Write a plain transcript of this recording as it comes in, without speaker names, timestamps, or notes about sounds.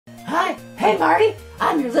Hey, Marty,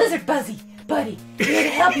 I'm your lizard buddy. Here to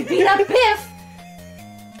help you beat up Biff.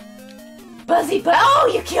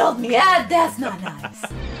 Oh, you killed me. That's not nice.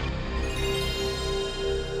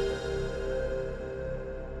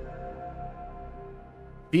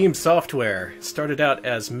 Beam Software started out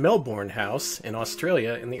as Melbourne House in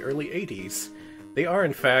Australia in the early 80s. They are,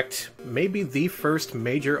 in fact, maybe the first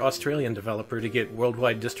major Australian developer to get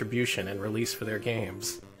worldwide distribution and release for their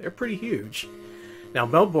games. They're pretty huge. Now,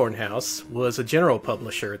 Melbourne House was a general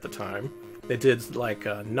publisher at the time. They did, like,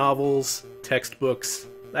 novels, textbooks,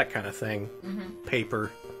 that kind of thing. Paper,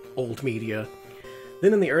 old media.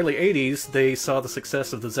 Then in the early 80s, they saw the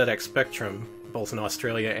success of the ZX Spectrum, both in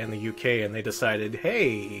Australia and the UK, and they decided,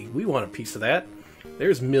 hey, we want a piece of that.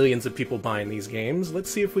 There's millions of people buying these games. Let's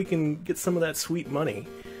see if we can get some of that sweet money.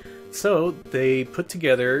 So they put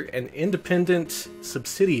together an independent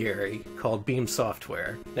subsidiary called Beam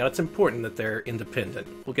Software. Now, it's important that they're independent.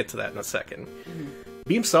 We'll get to that in a second.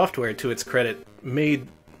 Beam Software, to its credit, made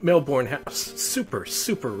Melbourne House super,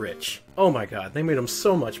 super rich. Oh my god, they made them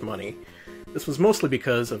so much money. This was mostly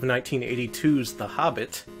because of 1982's The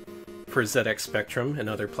Hobbit for ZX Spectrum and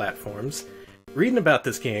other platforms. Reading about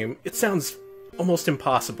this game, it sounds almost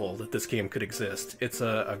impossible that this game could exist. It's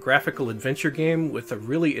a graphical adventure game with a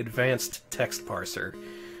really advanced text parser.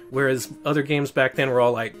 Whereas other games back then were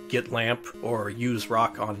all like, get lamp, or use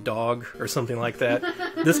rock on dog, or something like that.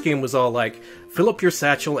 This game was all like, fill up your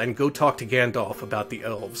satchel and go talk to Gandalf about the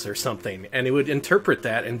elves, or something. And it would interpret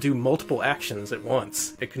that and do multiple actions at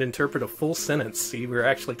once. It could interpret a full sentence, see, we were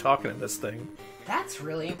actually talking to this thing. That's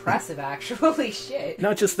really impressive, actually. Shit.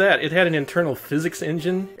 Not just that, it had an internal physics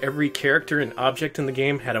engine. Every character and object in the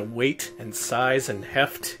game had a weight and size and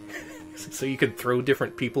heft. So you could throw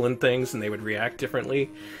different people and things and they would react differently.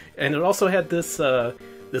 And it also had this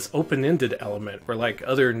this open-ended element where like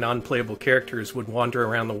other non-playable characters would wander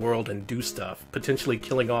around the world and do stuff, potentially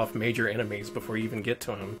killing off major enemies before you even get to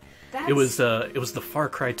them. It was the Far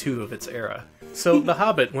Cry 2 of its era. So The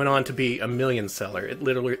Hobbit went on to be a million seller. It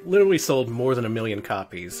literally sold more than 1 million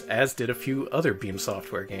copies, as did a few other Beam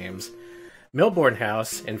Software games. Melbourne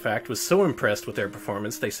House, in fact, was so impressed with their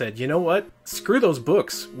performance, they said, you know what? Screw those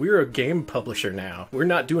books. We're a game publisher now. We're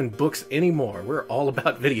not doing books anymore. We're all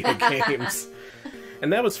about video games.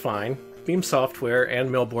 And that was fine. Beam Software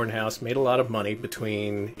and Melbourne House made a lot of money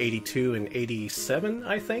between 82 and 87,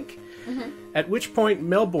 I think. At which point,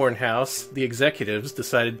 Melbourne House, the executives,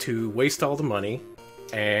 decided to waste all the money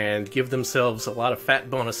and give themselves a lot of fat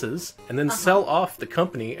bonuses, and then sell off the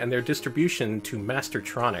company and their distribution to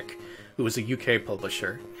Mastertronic, who was a UK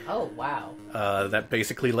publisher. Oh, wow. That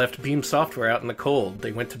basically left Beam Software out in the cold.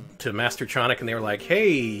 They went to Mastertronic and they were like,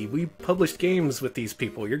 hey, we published games with these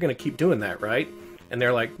people. You're going to keep doing that, right? And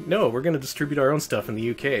they're like, no, we're going to distribute our own stuff in the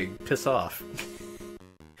UK. Piss off.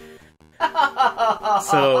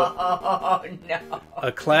 So, no.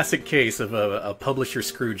 A classic case of a publisher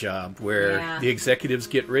screw job where the executives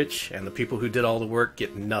get rich and the people who did all the work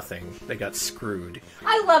get nothing. They got screwed.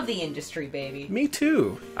 I love the industry, baby. Me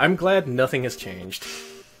too. I'm glad nothing has changed.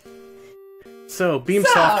 So, Beam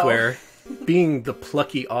Software, being the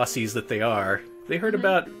plucky Aussies that they are, they heard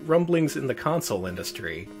about rumblings in the console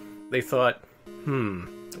industry. They thought,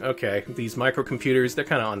 okay, these microcomputers, they're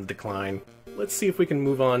kind of on decline. Let's see if we can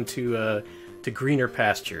move on to greener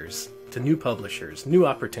pastures, to new publishers, new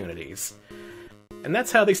opportunities. And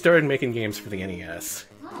that's how they started making games for the NES.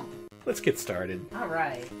 Oh. Let's get started. All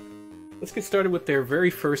right. Let's get started with their very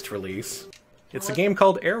first release. It's a game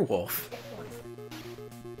called Airwolf.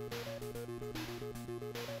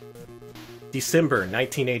 December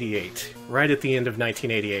 1988. Right at the end of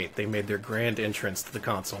 1988, they made their grand entrance to the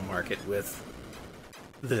console market with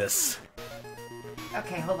this.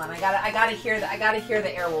 Okay, hold on. I gotta hear the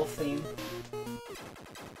Airwolf theme.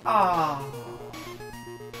 Oh,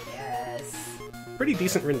 yes. Pretty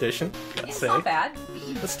decent rendition, I'd say. Not bad.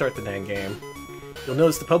 Let's start the dang game. You'll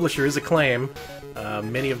notice the publisher is Acclaim.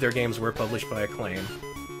 Many of their games were published by Acclaim.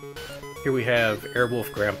 Here we have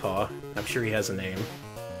Airwolf Grandpa. I'm sure he has a name.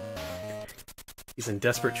 He's in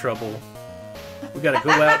desperate trouble. We gotta go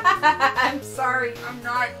out. I'm sorry, I'm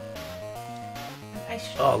not.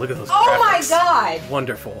 Oh, look at those graphics. Oh my god!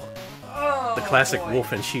 Wonderful. Oh, the classic boy.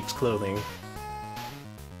 wolf in sheep's clothing.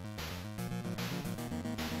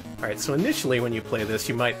 Alright, so initially when you play this,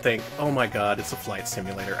 you might think, oh my god, it's a flight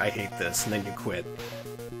simulator, I hate this, and then you quit.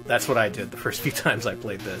 That's what I did the first few times I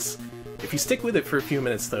played this. If you stick with it for a few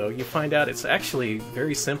minutes, though, you find out it's actually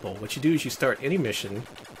very simple. What you do is you start any mission,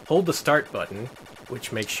 hold the start button,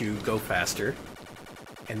 which makes you go faster,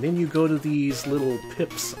 and then you go to these little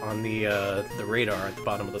pips on the radar at the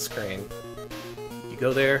bottom of the screen. You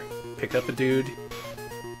go there, pick up a dude,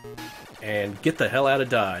 and get the hell out of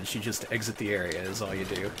Dodge. You just exit the area is all you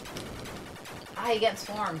do. I get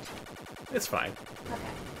swarmed. It's fine. Okay.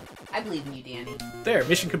 I believe in you, Danny. There,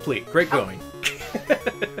 mission complete. Great going.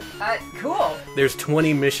 Cool. There's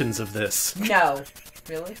 20 missions of this. No.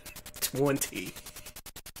 Really? 20.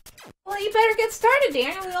 Well, you better get started,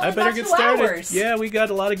 Danny. We only I better got get 2 started. hours. Yeah, we got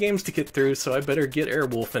a lot of games to get through, so I better get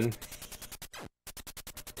airwolfing.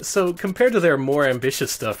 So, compared to their more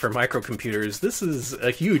ambitious stuff for microcomputers, this is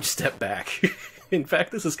a huge step back. In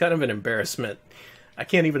fact, this is kind of an embarrassment. I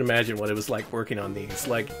can't even imagine what it was like working on these.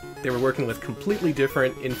 Like, they were working with completely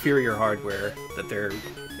different, inferior hardware that they're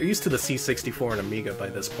used to the C64 and Amiga by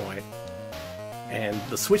this point. And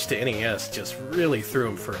the switch to NES just really threw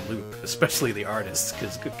them for a loop, especially the artists,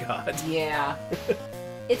 because good God. Yeah.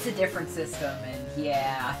 It's a different system, and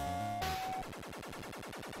yeah.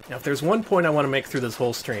 Now, if there's one point I want to make through this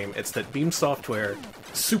whole stream, it's that Beam Software,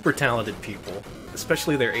 super talented people,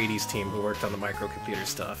 especially their 80s team who worked on the microcomputer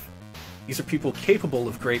stuff. These are people capable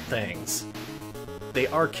of great things. They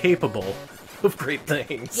are capable of great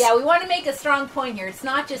things. Yeah, we want to make a strong point here. It's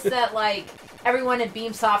not just that, like, everyone at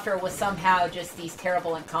Beam Software was somehow just these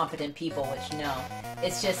terrible, incompetent people, which, no.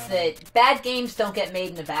 It's just that bad games don't get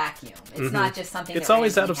made in a vacuum. It's not just something It's that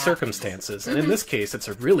always out of happens. circumstances, and in this case, it's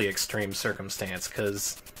a really extreme circumstance,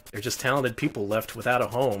 because they're just talented people left without a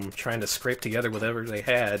home, trying to scrape together whatever they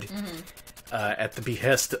had, at the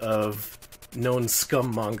behest of known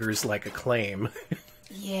scummongers like Acclaim.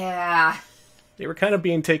 Yeah. They were kind of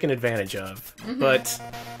being taken advantage of, but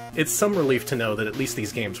it's some relief to know that at least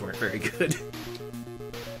these games weren't very good.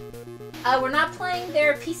 We're not playing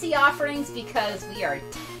their PC offerings because we are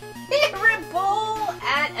terrible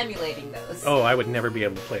at emulating those. Oh, I would never be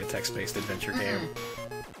able to play a text-based adventure game.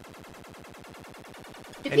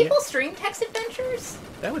 Do people stream text adventures?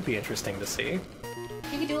 That would be interesting to see.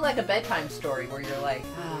 You could do like a bedtime story where you're like,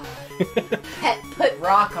 pet put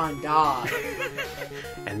rock on dog.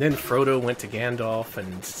 And then Frodo went to Gandalf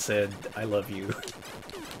and said, I love you.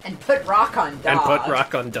 And put rock on dog. And put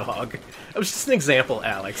rock on dog. That was just an example,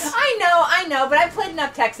 Alex. I know, but I've played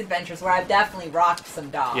enough text adventures where I've definitely rocked some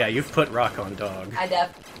dogs. Yeah, you've put rock on dog.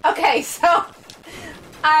 Okay, so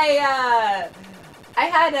I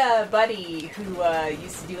had a buddy who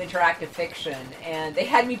used to do interactive fiction, and they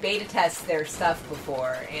had me beta test their stuff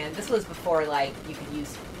before, and this was before, like, you could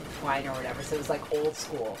use Twine or whatever, so it was, like, old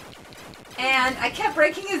school. And I kept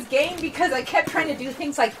breaking his game because I kept trying to do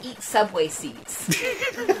things like eat Subway seats.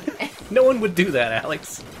 No one would do that,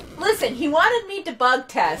 Alex. Listen, he wanted me to bug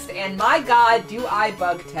test, and my god, do I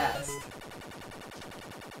bug test.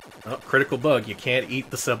 Oh, critical bug, you can't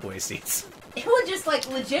eat the subway seats. It would just, like,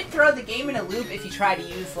 legit throw the game in a loop if you try to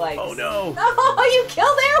use, like... Oh, no! Oh, you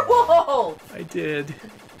killed Airwolf! I did.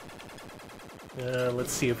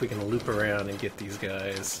 Let's see if we can loop around and get these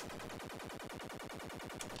guys.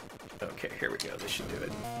 Okay, here we go. This should do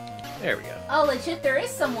it. There we go. Oh, legit, there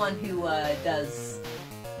is someone who, does...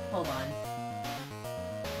 Hold on.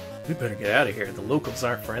 We better get out of here. The locals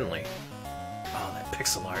aren't friendly. Oh, that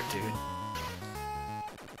pixel art, dude.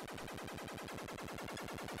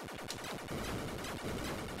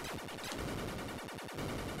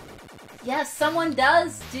 Yes, someone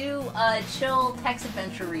does do chill text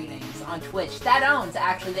adventure readings on Twitch. That owns,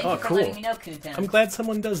 actually. Thank you for letting me know, Kunten. I'm glad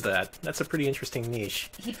someone does that. That's a pretty interesting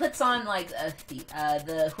niche. He puts on, like,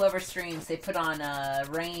 the whoever streams, they put on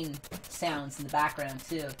rain sounds in the background,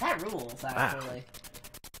 too. That rules, actually. Wow.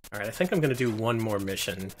 Alright, I think I'm going to do one more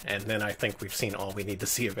mission, and then I think we've seen all we need to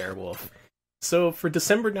see of Airwolf. So, for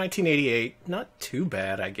December 1988, not too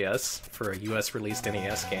bad, I guess, for a US-released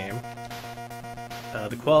NES game.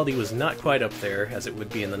 The quality was not quite up there, as it would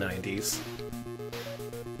be in the 90s.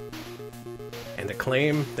 And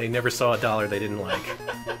Acclaim, they never saw a dollar they didn't like.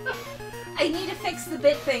 I need to fix the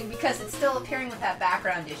bit thing, because it's still appearing with that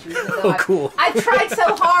background issue. Oh, cool. I've tried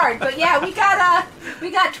so hard, but yeah, we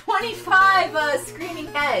got 25 screaming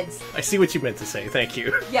heads. I see what you meant to say, thank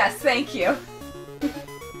you. Yes, thank you.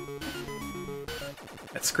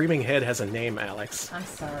 That screaming head has a name, Alex. I'm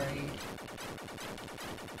sorry.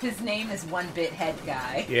 His name is One Bit Head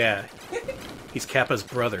Guy. Yeah. He's Kappa's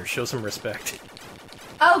brother. Show some respect.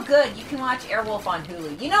 Oh, good. You can watch Airwolf on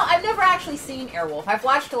Hulu. You know, I've never actually seen Airwolf. I've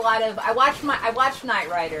watched a lot of... I watched Knight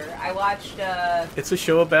Rider. I watched, It's a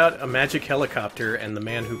show about a magic helicopter and the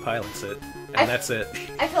man who pilots it. And that's it.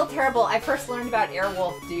 I feel terrible. I first learned about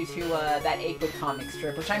Airwolf due to, that 8-bit comic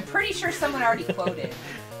strip, which I'm pretty sure someone already quoted.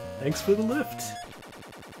 Thanks for the lift.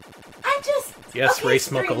 Yes, okay, Ray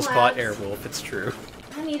Smuckles Streamlabs. bought Airwolf. It's true.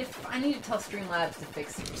 I need to tell Streamlabs to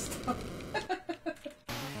fix their stuff.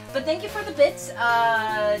 But thank you for the bits,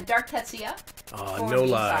 Dark Tetsuya. No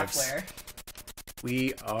lives. Software.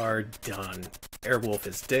 We are done. Airwolf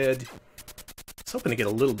is dead. I was hoping to get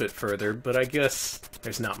a little bit further, but I guess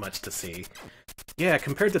there's not much to see. Yeah,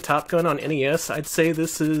 compared to Top Gun on NES, I'd say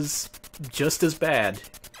this is just as bad.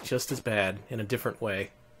 Just as bad, in a different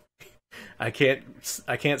way. I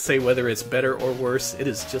can't say whether it's better or worse, it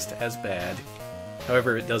is just as bad.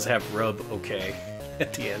 However, it does have Rub okay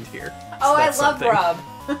at the end here. Oh, So I that's love something. Rub.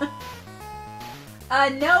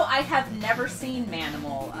 No, I have never seen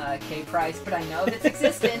Manimal, K-Price, but I know of its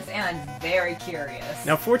existence, and I'm very curious.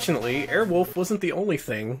 Now, fortunately, Airwolf wasn't the only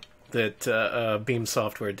thing that Beam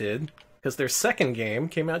Software did, because their second game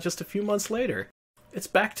came out just a few months later. It's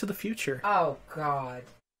Back to the Future. Oh, God.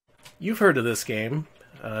 You've heard of this game,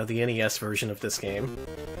 the NES version of this game.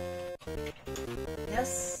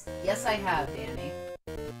 Yes, I have, Danny.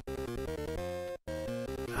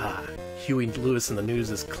 Ah, Huey Lewis and the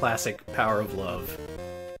News' classic Power of Love.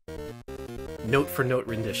 Note-for-note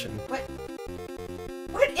rendition.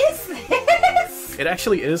 What is this? It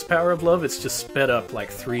actually is Power of Love, it's just sped up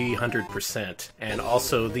like 300%, and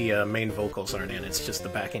also the main vocals aren't in, it's just the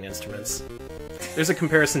backing instruments. There's a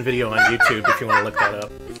comparison video on YouTube if you want to look that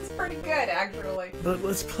up. This is pretty good, actually. But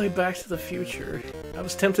let's play Back to the Future. I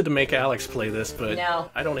was tempted to make Alex play this, but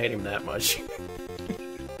No. I don't hate him that much.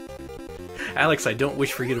 Alex, I don't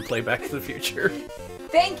wish for you to play Back to the Future.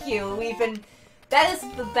 Thank you. That is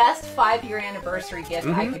the best 5-year anniversary gift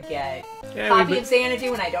I could get. Yeah, Copy of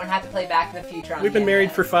Xanadu, and I don't have to play Back to the Future on We've the been married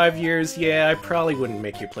NES. for 5 years. Yeah, I probably wouldn't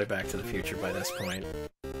make you play Back to the Future by this point.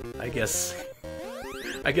 I guess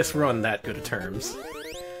we're on that good of terms.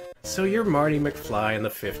 So you're Marty McFly in the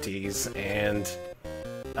 50s, and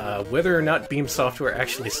whether or not Beam Software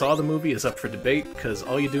actually saw the movie is up for debate, because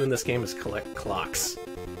all you do in this game is collect clocks.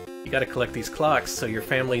 You gotta collect these clocks so your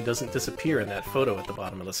family doesn't disappear in that photo at the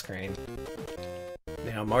bottom of the screen.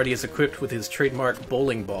 Now, Marty is equipped with his trademark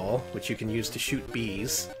bowling ball, which you can use to shoot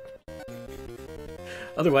bees.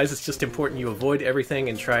 Otherwise, it's just important you avoid everything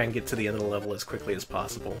and try and get to the end of the level as quickly as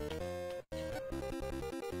possible.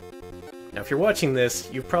 Now, if you're watching this,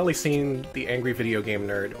 you've probably seen the Angry Video Game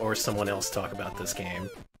Nerd or someone else talk about this game.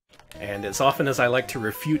 And as often as I like to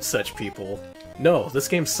refute such people, no, this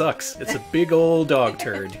game sucks. It's a big old dog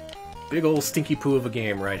turd. Big old stinky poo of a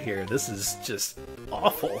game right here. This is just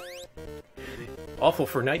awful. Awful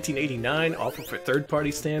for 1989, awful for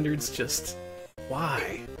third-party standards, just...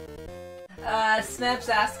 why? Snebs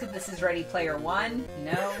asks if this is Ready Player One.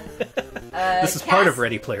 No. This is part of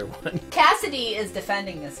Ready Player One. Cassidy is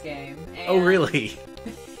defending this game. And Oh, really?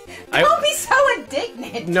 Don't be so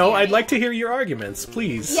indignant. No, Danny. I'd like to hear your arguments,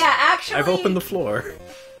 please. Yeah, actually. I've opened the floor.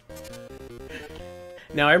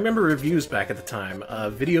 Now, I remember reviews back at the time.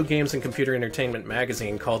 Video Games and Computer Entertainment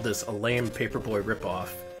magazine called this a lame Paperboy ripoff,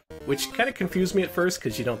 which kind of confused me at first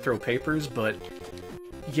because you don't throw papers, but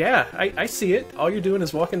yeah, I see it. All you're doing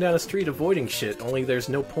is walking down a street avoiding shit, only there's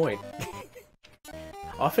no point.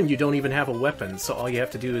 Often you don't even have a weapon, so all you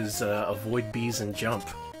have to do is avoid bees and jump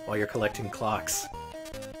while you're collecting clocks.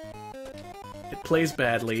 It plays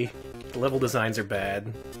badly, the level designs are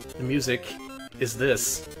bad, the music is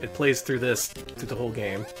this. It plays through the whole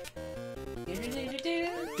game. You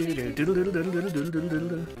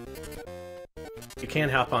can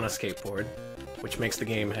hop on a skateboard, which makes the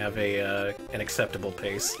game have an acceptable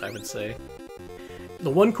pace, I would say. The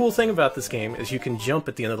one cool thing about this game is you can jump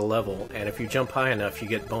at the end of the level, and if you jump high enough, you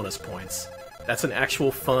get bonus points. That's an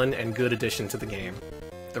actual fun and good addition to the game.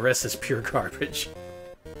 The rest is pure garbage.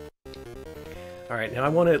 Alright, now I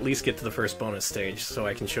want to at least get to the first bonus stage, so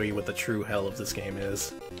I can show you what the true hell of this game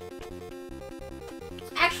is.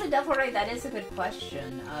 Actually, Devil Ray, that is a good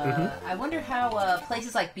question. I wonder how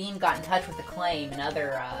places like Beam got in touch with Acclaim and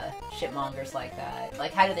other shitmongers like that.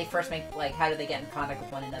 Like, how did they first how did they get in contact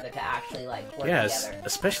with one another to actually, work together?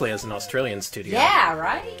 Especially as an Australian studio. Yeah,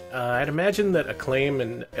 right? I'd imagine that Acclaim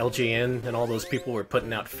and LJN and all those people were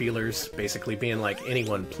putting out feelers, basically being like,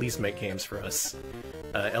 anyone, please make games for us.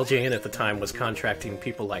 LJN at the time was contracting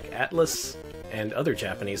people like Atlas and other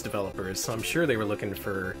Japanese developers, so I'm sure they were looking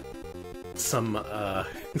for some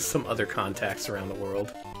other contacts around the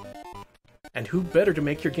world. And who better to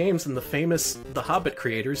make your games than the famous The Hobbit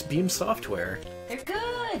creators, Beam Software? They're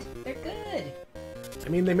good! They're good! I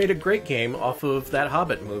mean, they made a great game off of that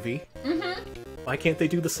Hobbit movie. Mm-hmm. Why can't they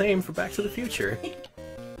do the same for Back to the Future?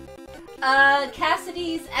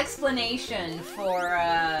 Cassidy's explanation for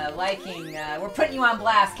liking... we're putting you on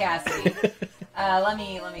blast, Cassidy. let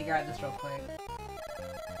me grab this real quick.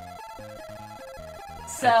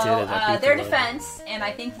 So, their defense, and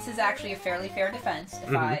I think this is actually a fairly fair defense,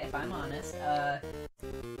 if I'm honest,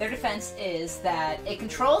 their defense is that it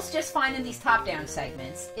controls just fine in these top-down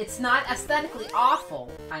segments. It's not aesthetically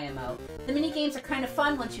awful, IMO. The mini games are kind of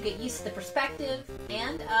fun once you get used to the perspective,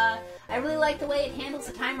 and I really like the way it handles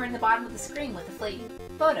the timer in the bottom of the screen with the fleeting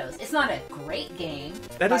photos. It's not a great game.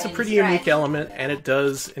 That is a pretty unique element, and it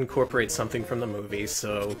does incorporate something from the movie,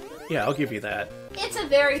 so yeah, I'll give you that. It's a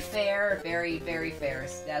very fair, very, very fair.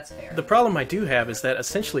 That's fair. The problem I do have is that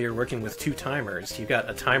essentially you're working with two timers. You got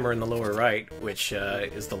a timer in the lower right, which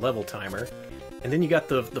is the level timer, and then you got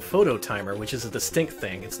the photo timer, which is a distinct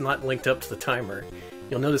thing. It's not linked up to the timer.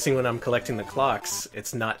 You'll notice when I'm collecting the clocks,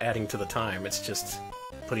 it's not adding to the time. It's just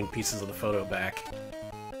putting pieces of the photo back.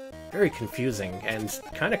 Very confusing and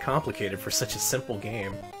kind of complicated for such a simple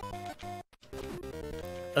game.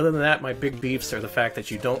 Other than that, my big beefs are the fact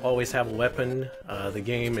that you don't always have a weapon, the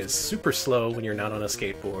game is super slow when you're not on a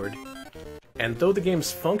skateboard, and though the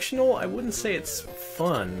game's functional, I wouldn't say it's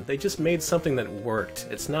fun. They just made something that worked.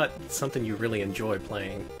 It's not something you really enjoy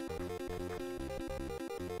playing.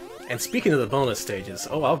 And speaking of the bonus stages,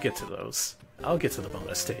 oh, I'll get to those. I'll get to the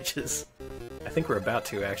bonus stages. I think we're about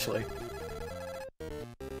to, actually.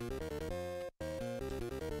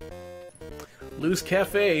 Lou's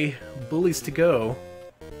Cafe, Bullies to Go.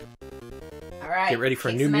 Alright, get ready for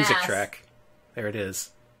a new music track. There it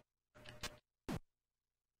is.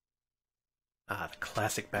 Ah, the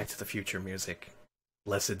classic Back to the Future music.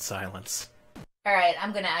 Blessed Silence. Alright,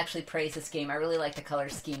 I'm gonna actually praise this game. I really like the color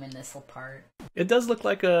scheme in this little part. It does look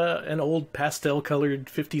like an old pastel-colored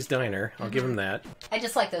 50s diner. I'll give him that. I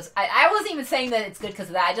just like those. I wasn't even saying that it's good because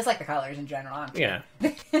of that. I just like the colors in general. Yeah.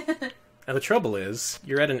 Now the trouble is,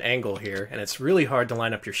 you're at an angle here, and it's really hard to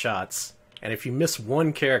line up your shots. And if you miss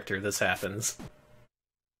one character, this happens.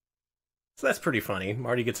 So that's pretty funny.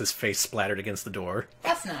 Marty gets his face splattered against the door.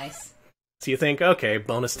 That's nice. So you think, okay,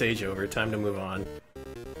 bonus stage over, time to move on.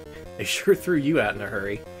 They sure threw you out in a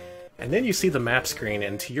hurry. And then you see the map screen,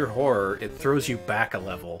 and to your horror, it throws you back a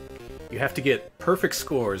level. You have to get perfect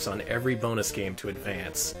scores on every bonus game to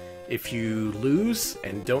advance. If you lose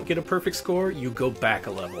and don't get a perfect score, you go back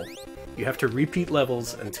a level. You have to repeat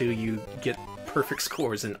levels until you get perfect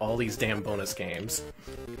scores in all these damn bonus games.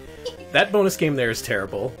 That bonus game there is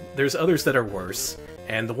terrible. There's others that are worse.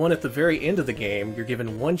 And the one at the very end of the game, you're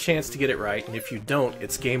given one chance to get it right, and if you don't,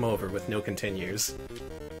 it's game over with no continues.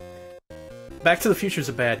 Back to the Future's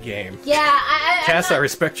a bad game. Yeah, Cass, I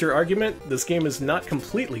respect your argument. This game is not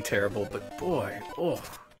completely terrible, but boy, oh.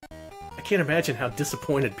 I can't imagine how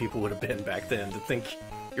disappointed people would have been back then to think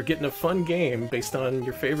you're getting a fun game based on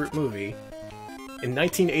your favorite movie. In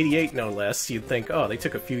 1988, no less, you'd think, oh, they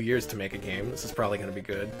took a few years to make a game. This is probably going to be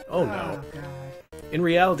good. Oh, no. God. In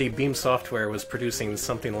reality, Beam Software was producing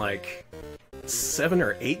something like 7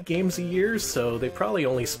 or 8 games a year, so they probably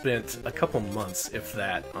only spent a couple months, if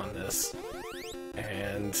that, on this.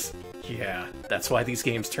 And yeah, that's why these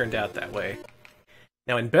games turned out that way.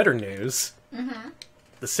 Now, in better news,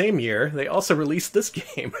 the same year, they also released this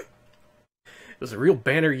game. It was a real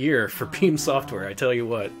banner year for Beam Software, I tell you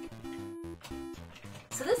what.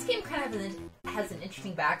 So this game kind of has an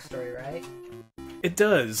interesting backstory, right? It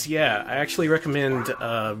does, yeah. I actually recommend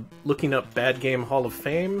looking up Bad Game Hall of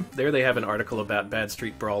Fame. There they have an article about Bad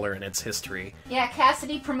Street Brawler and its history. Yeah,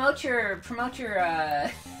 Cassidy, promote your yeah, promote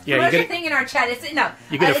your thing in our chat.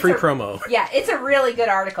 You get a free promo. Yeah, it's a really good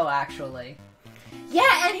article, actually.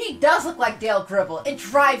 Yeah, and he does look like Dale Gribble. It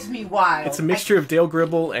drives me wild. It's a mixture of Dale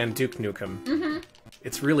Gribble and Duke Nukem.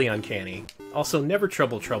 It's really uncanny. Also, never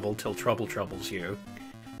trouble till trouble troubles you.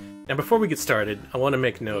 Now, before we get started, I want to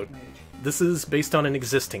make note. This is based on an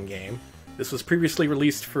existing game. This was previously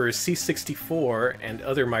released for C64 and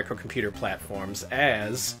other microcomputer platforms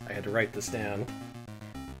as... I had to write this down.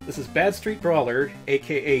 This is Bad Street Brawler,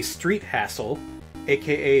 aka Street Hassle,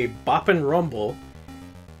 aka Boppin' Rumble,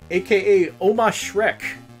 aka Oma Shrek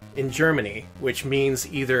in Germany, which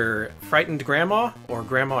means either Frightened Grandma or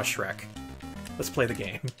Grandma Shrek. Let's play the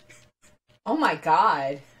game. Oh my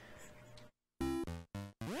god.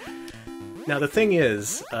 Now the thing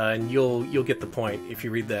is, and you'll get the point if you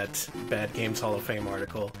read that Bad Games Hall of Fame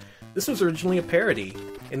article, this was originally a parody.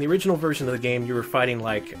 In the original version of the game, you were fighting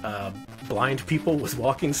like blind people with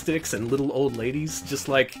walking sticks and little old ladies, just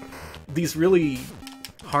like these really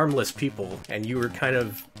harmless people, and you were kind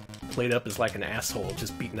of played up as like an asshole,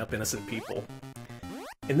 just beating up innocent people.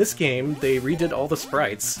 In this game, they redid all the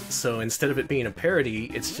sprites, so instead of it being a parody,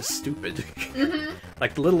 it's just stupid.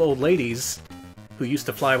 Like the little old ladies who used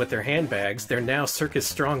to fly with their handbags, they're now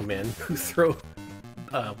circus strongmen who throw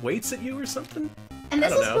weights at you or something? And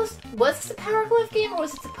this was this a Power Glove game, or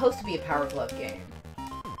was it supposed to be a Power Glove game?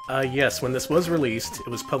 Yes, when this was released, it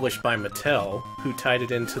was published by Mattel, who tied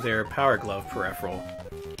it into their Power Glove peripheral.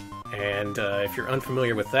 And if you're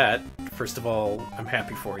unfamiliar with that, first of all, I'm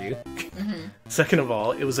happy for you. Second of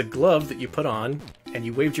all, it was a glove that you put on, and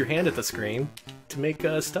you waved your hand at the screen to make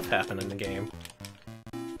stuff happen in the game.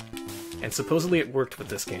 And supposedly it worked with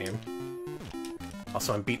this game.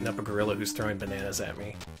 Also, I'm beating up a gorilla who's throwing bananas at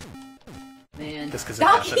me. Man. Just 'cause it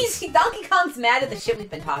Donkey happens. Kong's mad at the shit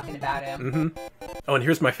we've been talking about him. Oh, and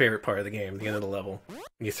here's my favorite part of the game, the end of the level.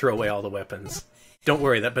 You throw away all the weapons. Don't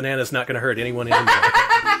worry, that banana's not going to hurt anyone in there.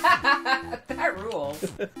 That rules.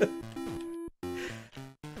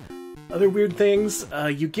 Other weird things,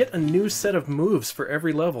 you get a new set of moves for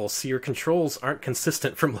every level, so your controls aren't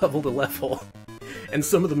consistent from level to level. And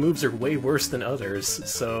some of the moves are way worse than others,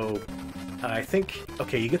 so I think...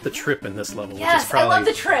 Okay, you get the trip in this level, which is probably... I love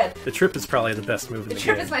the trip! The trip is probably the best move in the game.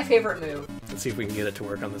 The trip is my favorite move. Let's see if we can get it to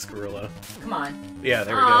work on this gorilla. Come on. Yeah,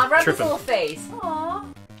 there we Aw, go. rub Trip his little face. Aww.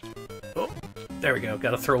 Oh, there we go.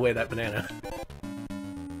 Gotta throw away that banana.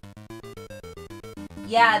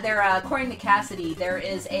 Yeah, according to Cassidy, there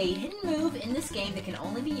is a hidden move in this game that can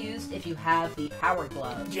only be used if you have the power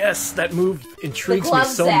glove. Yes, that move intrigues me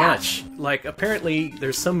so much. Like, apparently,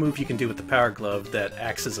 there's some move you can do with the power glove that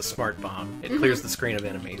acts as a smart bomb. It clears the screen of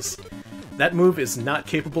enemies. That move is not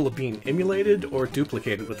capable of being emulated or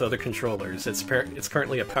duplicated with other controllers. It's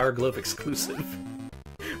currently a power glove exclusive,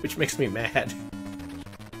 which makes me mad.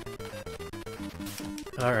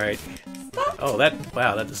 Alright. Oh,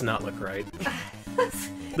 wow, that does not look right.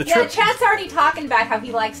 Chad's already talking about how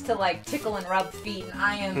he likes to, like, tickle and rub feet, and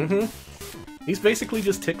I am... He's basically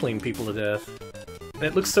just tickling people to death. And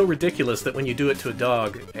it looks so ridiculous that when you do it to a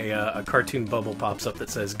dog, a cartoon bubble pops up that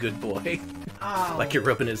says, "Good boy." Oh. Like you're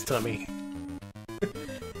rubbing his tummy.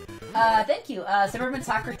 Thank you. Suburban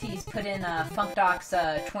Socrates put in Funk Doc's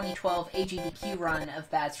 2012 AGDQ run of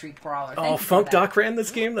Bad Street Brawler. Oh, Funk Doc ran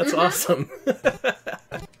this game? That's awesome.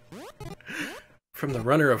 From the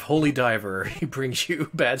runner of Holy Diver, he brings you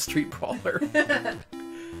Bad Street Brawler.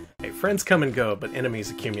 Hey, friends come and go, but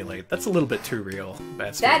enemies accumulate. That's a little bit too real,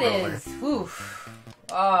 Bad Street Brawler. That is. Oof.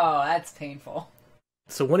 Oh, that's painful.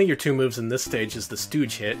 So one of your two moves in this stage is the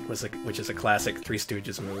Stooge hit, which is a classic Three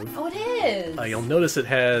Stooges move. Oh, it is! You'll notice it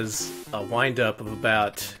has a wind-up of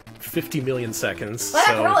about 50 million seconds. Well,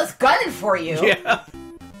 that gorilla's gunning for you! Yeah!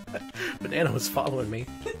 Banana was following me.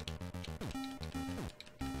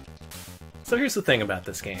 So here's the thing about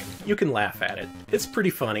this game. You can laugh at it. It's pretty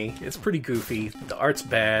funny, it's pretty goofy, the art's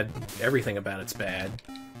bad, everything about it's bad.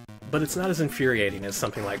 But it's not as infuriating as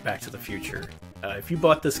something like Back to the Future. If you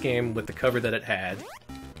bought this game with the cover that it had,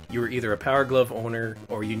 you were either a Power Glove owner,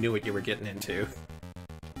 or you knew what you were getting into.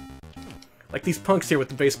 Like these punks here with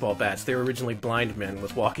the baseball bats, they were originally blind men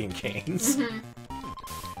with walking canes.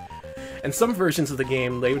 And some versions of the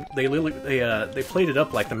game, they played it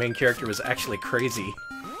up like the main character was actually crazy.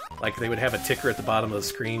 Like, they would have a ticker at the bottom of the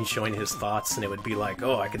screen showing his thoughts, and it would be like,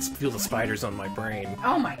 oh, I could feel the spiders on my brain.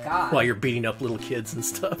 Oh my god. While you're beating up little kids and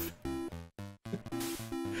stuff.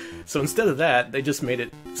 So instead of that, they just made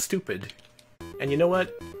it stupid. And you know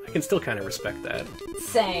what? I can still kind of respect that.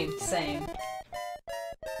 Same.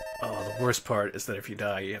 Oh, the worst part is that if you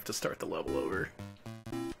die, you have to start the level over.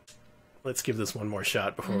 Let's give this one more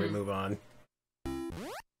shot before we move on.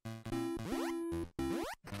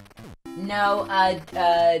 No,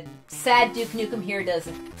 sad Duke Nukem here does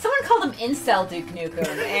it. Someone called him Incel Duke Nukem,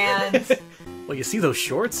 and... Well, you see those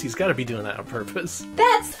shorts? He's got to be doing that on purpose.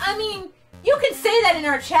 I mean, you can say that in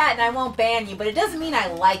our chat and I won't ban you, but it doesn't mean I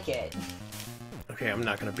like it. Okay, I'm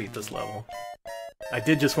not going to beat this level. I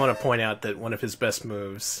did just want to point out that one of his best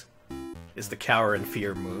moves is the Cower and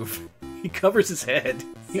Fear move. He covers his head.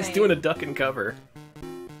 He's doing a duck and cover.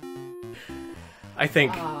 I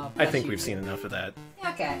think we've seen enough of that.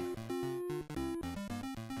 Okay.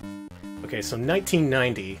 Okay, so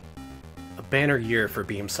 1990, a banner year for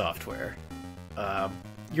Beam Software.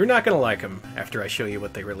 You're not going to like them after I show you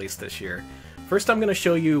what they released this year. First, I'm going to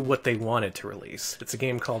show you what they wanted to release. It's a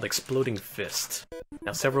game called Exploding Fist.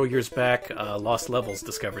 Now, several years back, Lost Levels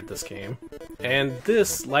discovered this game. And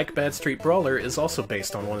this, like Bad Street Brawler, is also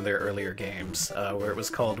based on one of their earlier games, where it was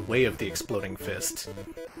called Way of the Exploding Fist.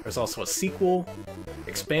 There's also a sequel,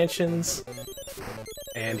 expansions,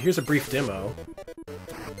 and here's a brief demo.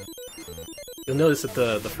 You'll notice at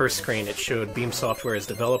the first screen it showed Beam Software as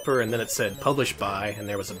developer, and then it said published by, and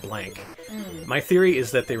there was a blank. My theory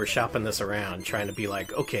is that they were shopping this around, trying to be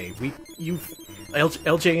like, okay,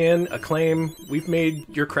 LJN, Acclaim, we've made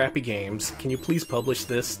your crappy games. Can you please publish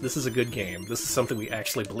this? This is a good game. This is something we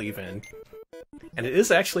actually believe in. And it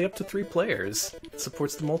is actually up to 3 players. It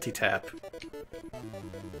supports the multi-tap. I'm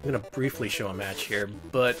gonna briefly show a match here,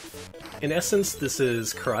 but in essence, this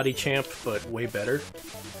is Karate Champ, but way better.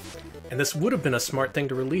 And this would have been a smart thing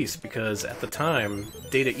to release, because at the time,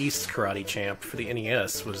 Data East's Karate Champ for the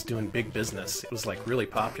NES was doing big business. It was, like, really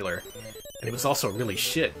popular. And it was also really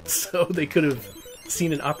shit, so they could have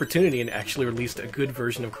seen an opportunity and actually released a good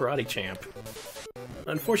version of Karate Champ.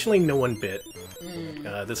 Unfortunately, no one bit.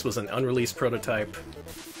 This was an unreleased prototype.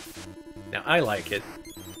 Now, I like it.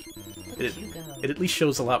 It at least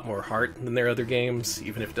shows a lot more heart than their other games,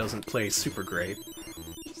 even if it doesn't play super great.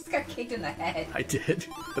 You just got kicked in the head. I did.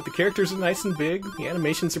 But the characters are nice and big, the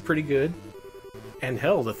animations are pretty good. And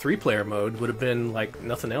hell, the 3-player mode would have been like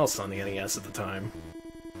nothing else on the NES at the time.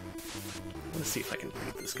 Let's see if I can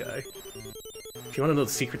beat this guy. If you want to know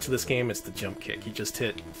the secret to this game, it's the jump kick. You just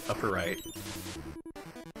hit upper right.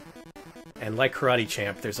 And like Karate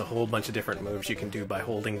Champ, there's a whole bunch of different moves you can do by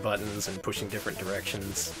holding buttons and pushing different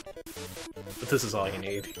directions. But this is all you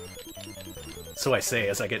need. So I say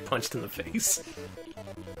as I get punched in the face.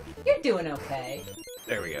 You're doing okay.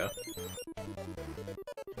 There we go.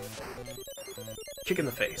 Kick in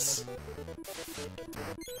the face.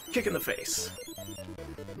 Kick in the face.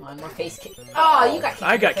 Come on, more face kick. Oh, you got kicked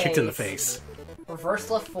I got kicked in the face.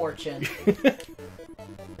 Reversal of fortune.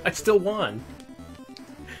 I still won.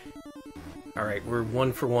 Alright, we're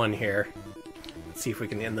 1 for 1 here. Let's see if we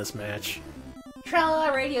can end this match.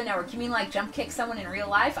 Tralala Radio Network, you mean like jump kick someone in real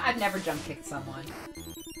life? I've never jump kicked someone.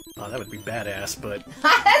 Oh, that would be badass, but...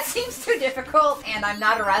 That seems too difficult, and I'm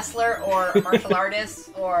not a wrestler or a martial artist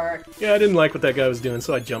or... Yeah, I didn't like what that guy was doing,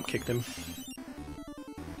 so I jump kicked him.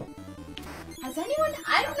 Has anyone...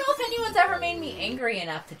 I don't know if anyone's ever made me angry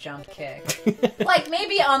enough to jump kick. Like,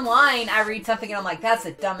 maybe online I read something and I'm like, that's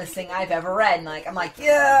the dumbest thing I've ever read. And I'm like,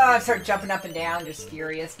 yeah, I start jumping up and down, just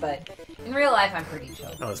furious. But in real life, I'm pretty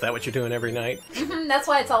chill. Oh, is that what you're doing every night? That's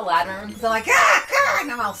why it's all loud. Because I'm like, ah,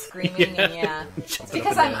 and I'm all screaming. Yeah. And yeah. It's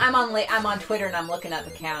because I'm on Twitter and I'm looking at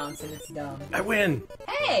the counts and it's dumb. I win!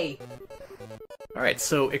 Hey! Alright,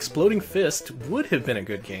 so Exploding Fist would have been a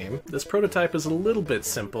good game. This prototype is a little bit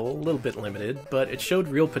simple, a little bit limited, but it showed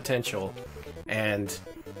real potential. And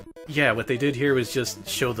yeah, what they did here was just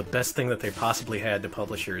show the best thing that they possibly had to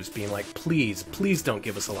publishers, being like, please, please don't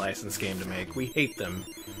give us a licensed game to make. We hate them.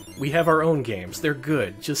 We have our own games. They're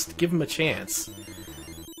good. Just give them a chance.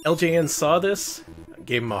 LJN saw this,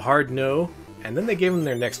 gave them a hard no, and then they gave them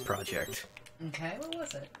their next project. Okay, what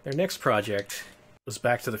was it? Their next project was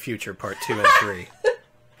Back to the Future Part 2 and 3.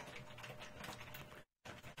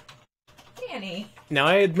 Danny. Now,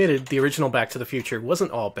 I admitted the original Back to the Future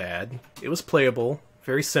wasn't all bad. It was playable,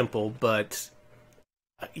 very simple, but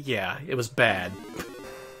yeah, it was bad.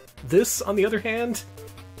 This, on the other hand,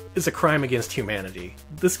 is a crime against humanity.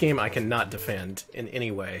 This game I cannot defend in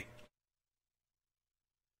any way.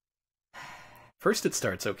 First, it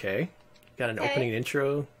starts okay. Got an opening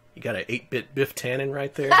intro. You got an 8-bit Biff Tannen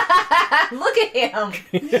right there. Look at him!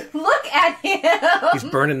 Look at him! He's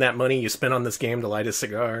burning that money you spent on this game to light his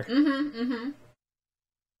cigar.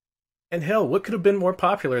 And hell, what could have been more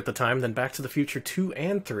popular at the time than Back to the Future 2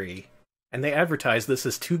 and 3? And they advertised this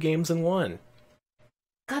as 2 games in 1.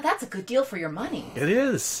 God, that's a good deal for your money. It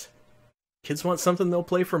is. Kids want something they'll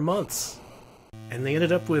play for months. And they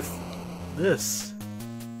ended up with this.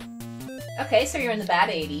 Okay, so you're in the bad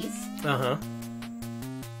 80s. Uh-huh.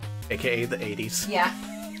 AKA the 80s. Yeah.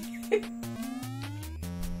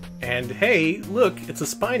 And hey, look, it's a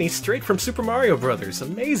Spiny straight from Super Mario Brothers.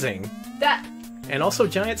 Amazing. That... And also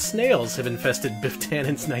giant snails have infested Biff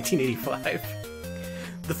Tannen's 1985.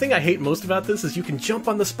 The thing I hate most about this is you can jump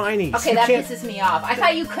on the Spinies. Okay, that pisses me off. I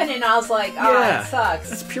thought you couldn't, and I was like, yeah, it sucks.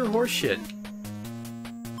 That's pure horseshit.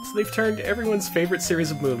 So they've turned everyone's favorite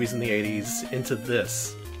series of movies in the 80s into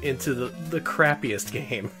this. Into the crappiest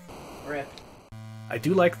game. Rip. I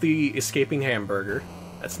do like the escaping hamburger.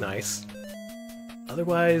 That's nice.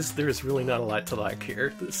 Otherwise, there's really not a lot to like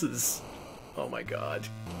here. This is... oh my god.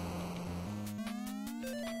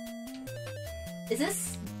 Is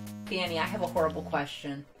this... Danny, I have a horrible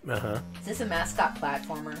question. Uh-huh. Is this a mascot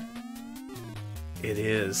platformer? It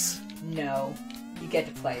is. No. You get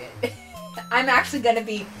to play it. I'm actually gonna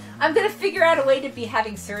be... I'm gonna figure out a way to be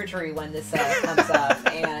having surgery when this comes up,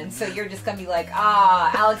 and so you're just gonna be like,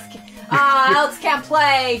 Alex can't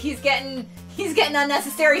play. He's getting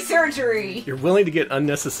unnecessary surgery. You're willing to get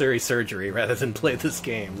unnecessary surgery rather than play this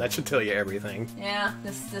game. That should tell you everything. Yeah,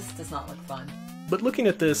 this does not look fun. But looking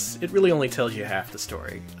at this, it really only tells you half the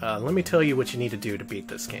story. Let me tell you what you need to do to beat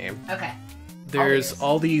this game. Okay. There's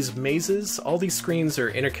all these mazes. All these screens are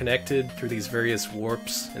interconnected through these various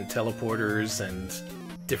warps and teleporters and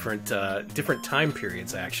different time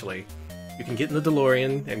periods, actually. You can get in the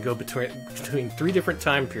DeLorean and go between 3 different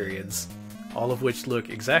time periods, all of which look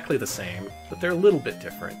exactly the same, but they're a little bit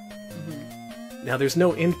different. Now, there's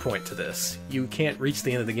no endpoint to this. You can't reach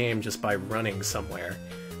the end of the game just by running somewhere.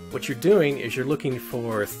 What you're doing is you're looking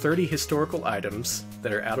for 30 historical items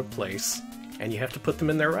that are out of place, and you have to put them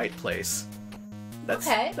in their right place.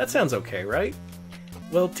 That sounds okay, right?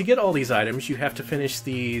 Well, to get all these items, you have to finish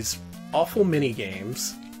these awful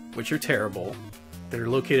mini-games, which are terrible, that are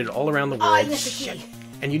located all around the world. Oh, I missed a key!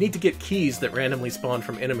 And you need to get keys that randomly spawn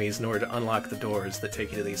from enemies in order to unlock the doors that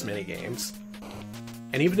take you to these mini-games.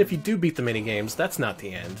 And even if you do beat the mini-games, that's not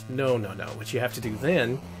the end. No, no, no. What you have to do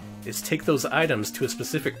then is take those items to a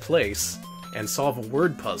specific place and solve a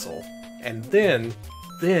word puzzle. And then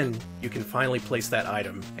you can finally place that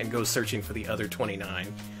item and go searching for the other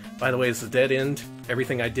 29. By the way, it's the dead end.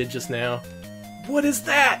 Everything I did just now. What is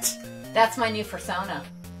that? That's my new persona.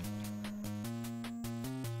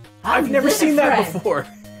 I've never seen that before.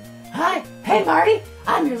 Hi, hey Marty,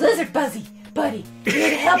 I'm your lizard buddy, here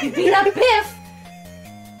to help you beat up Biff.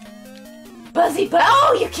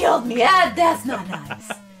 Oh, you killed me. That's not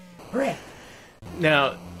nice. Rick.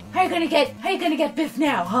 Now, how you gonna get Biff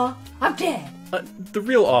now, huh? I'm dead. The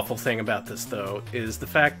real awful thing about this, though, is the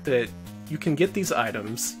fact that you can get these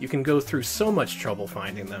items, you can go through so much trouble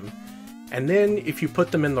finding them, and then if you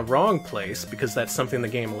put them in the wrong place, because that's something the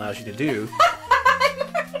game allows you to do,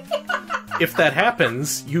 if that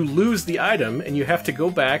happens, you lose the item, and you have to go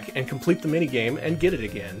back and complete the minigame and get it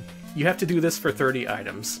again. You have to do this for 30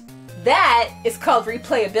 items. That is called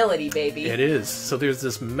replayability, baby. It is. So there's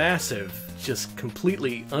this massive, just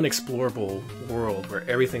completely unexplorable world where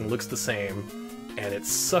everything looks the same, and it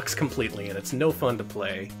sucks completely, and it's no fun to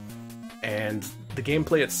play. And the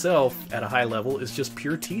gameplay itself, at a high level, is just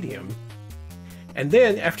pure tedium. And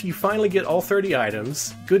then, after you finally get all 30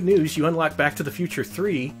 items, good news, you unlock Back to the Future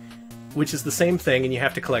 3, which is the same thing, and you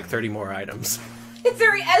have to collect 30 more items. Is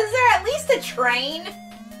there at least a train?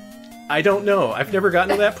 I don't know. I've never gotten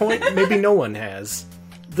to that point. Maybe no one has.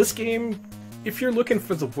 This game, if you're looking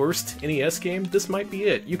for the worst NES game, this might be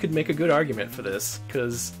it. You could make a good argument for this,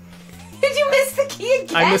 because... Did you miss the key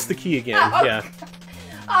again? I missed the key again, yeah.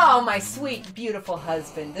 Oh, my sweet, beautiful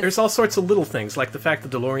husband. There's all sorts of little things, like the fact the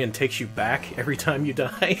DeLorean takes you back every time you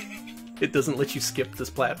die. It doesn't let you skip this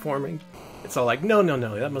platforming. It's all like, no,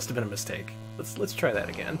 that must have been a mistake. Let's try that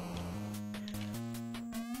again.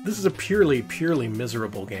 This is a purely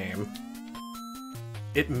miserable game.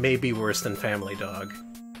 It may be worse than Family Dog.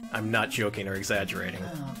 I'm not joking or exaggerating.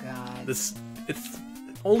 Oh, God.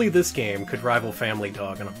 Only this game could rival Family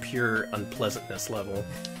Dog on a pure unpleasantness level.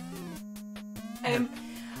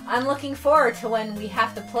 I'm looking forward to when we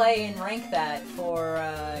have to play and rank that for,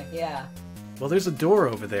 yeah. Well, there's a door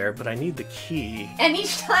over there, but I need the key. And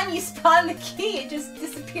each time you spawn the key, it just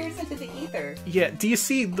disappears into the ether. Yeah, do you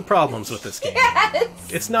see the problems with this game?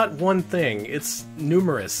 Yes! It's not one thing, it's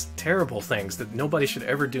numerous terrible things that nobody should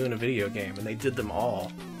ever do in a video game, and they did them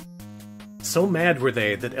all. So mad were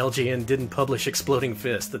they that LJN didn't publish Exploding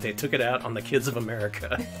Fist that they took it out on the kids of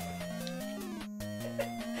America.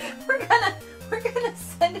 We're gonna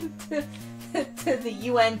send him to the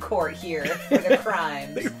UN court here for the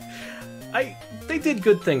crimes. They did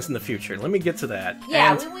good things in the future. Let me get to that.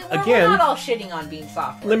 Yeah, and we're not all shitting on Beam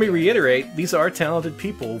Software. Let me reiterate, these are talented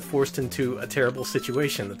people forced into a terrible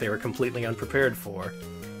situation that they were completely unprepared for.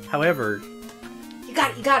 However... You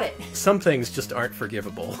got it. Some things just aren't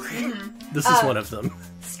forgivable. Mm-hmm. This is one of them.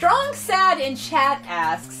 Strong Sad in chat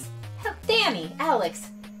asks, Danny, Alex,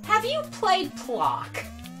 have you played Plock?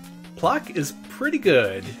 Plock is pretty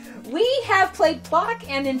good. We have played Plock,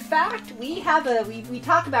 and in fact, we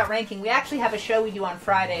talk about ranking. We actually have a show we do on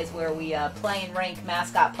Fridays where we play and rank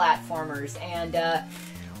mascot platformers, and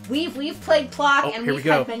we've played Plock, and we've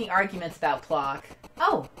had many arguments about Plock.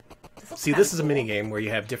 Oh, this is a minigame where you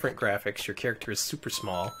have different graphics, your character is super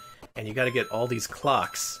small, and you gotta get all these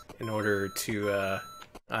clocks in order to,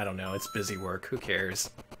 I don't know, it's busy work, who cares?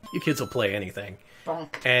 You kids will play anything. Bonk.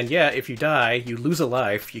 And yeah, if you die, you lose a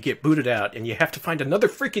life, you get booted out, and you have to find another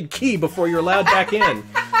freaking key before you're allowed back in.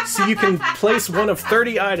 So you can place one of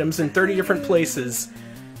 30 items in 30 different places.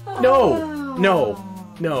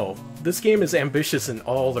 No. This game is ambitious in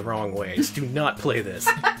all the wrong ways. Do not play this.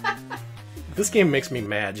 This game makes me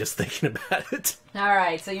mad just thinking about it.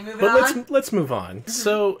 Alright, so you're moving on? But let's move on.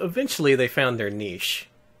 So, eventually they found their niche.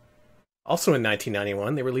 Also in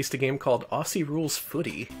 1991, they released a game called Aussie Rules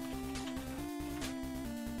Footy.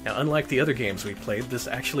 Now, unlike the other games we played, this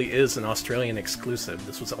actually is an Australian exclusive.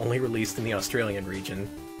 This was only released in the Australian region,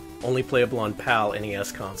 only playable on PAL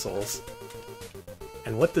NES consoles.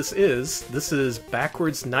 And what this is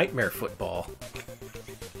backwards nightmare football.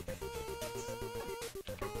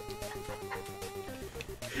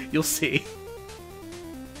 You'll see.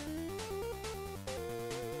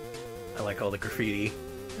 I like all the graffiti.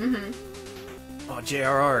 Mm-hmm. Oh,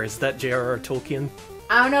 J.R.R. Is that J.R.R. Tolkien?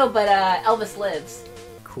 I don't know, but Elvis lives.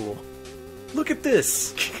 Cool. Look at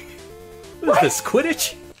this! What is this,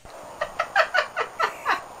 Quidditch?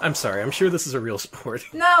 I'm sorry, I'm sure this is a real sport.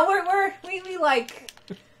 No, we like...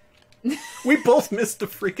 We both missed the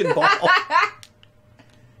freaking ball.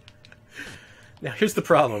 Now, here's the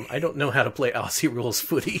problem. I don't know how to play Aussie rules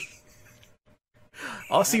footy.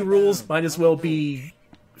 Aussie rules might as well be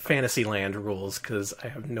Fantasyland rules, because I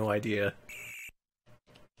have no idea.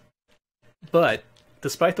 But,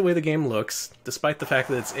 despite the way the game looks, despite the fact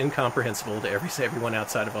that it's incomprehensible to everyone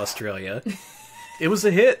outside of Australia, it was a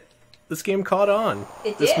hit. This game caught on.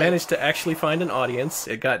 This managed to actually find an audience.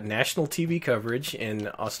 It got national TV coverage in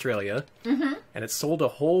Australia, and it sold a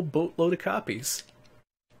whole boatload of copies.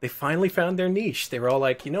 They finally found their niche. They were all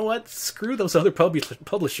like, you know what? Screw those other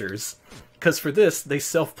publishers. Because for this, they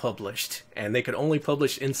self-published, and they could only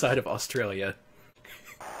publish inside of Australia.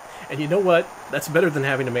 And you know what? That's better than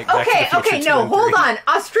having to make Back to the Future 2 and 3. No, hold on.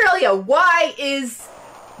 Australia, why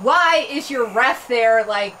is your ref there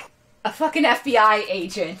like a fucking FBI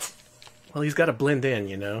agent? Well, he's got to blend in,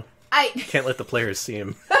 you know? You can't let the players see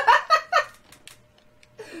him.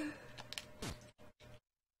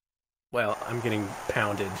 Well, I'm getting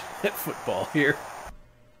pounded at football here.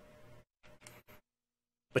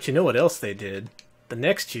 But you know what else they did? The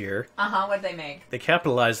next year... what'd they make? They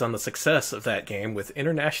capitalized on the success of that game with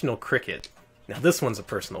international cricket. Now this one's a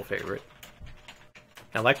personal favorite.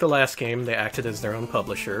 Now like the last game, they acted as their own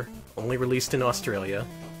publisher, only released in Australia,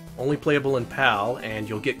 only playable in PAL, and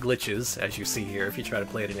you'll get glitches, as you see here, if you try to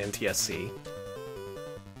play it in NTSC.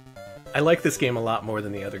 I like this game a lot more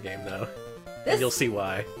than the other game, though. And you'll see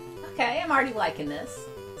why. Okay, I'm already liking this.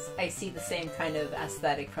 I see the same kind of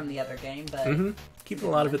aesthetic from the other game, but... Keeping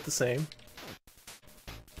a lot of it the same.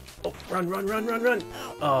 Oh, run, run, run, run, run!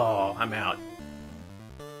 Oh, I'm out.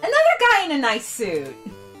 Another guy in a nice suit!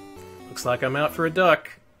 Looks like I'm out for a duck.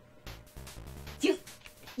 You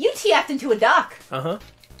TF'd into a duck! Uh-huh.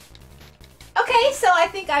 Okay, so I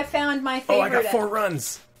think I found my favorite... Oh, I got 4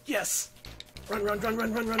 runs! Yes! Run, run, run,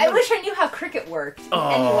 run, run, run, I wish I knew how cricket worked. Oh.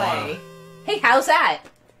 Anyway. Hey, how's that?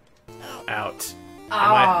 Out.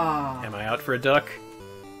 Oh. Am I out for a duck?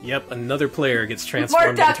 Yep, another player gets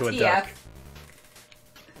transformed into a duck.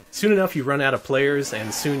 Soon enough, you run out of players,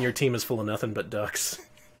 and soon your team is full of nothing but ducks.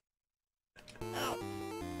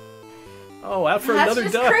 Oh, out for another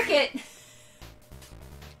duck! That's just cricket!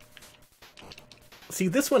 See,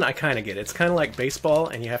 this one I kind of get. It's kind of like baseball,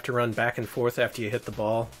 and you have to run back and forth after you hit the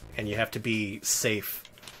ball, and you have to be safe,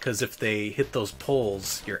 because if they hit those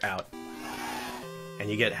poles, you're out. And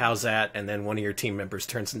you get how's that, and then one of your team members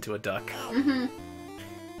turns into a duck.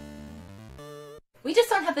 We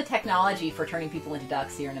just don't have the technology for turning people into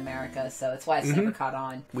ducks here in America, so it's why it's never caught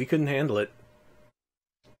on. We couldn't handle it.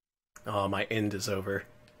 Oh, my end is over.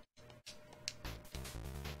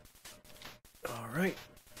 Alright.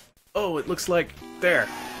 Oh, it looks like... There.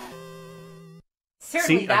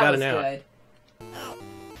 Certainly, see, that I got was an out. good.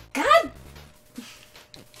 God!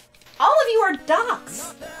 All of you are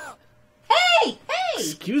ducks! Hey! Hey!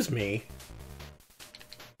 Excuse me?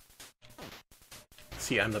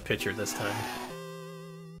 See, I'm the pitcher this time.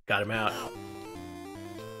 Got him out.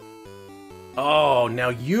 Oh, now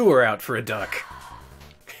you are out for a duck.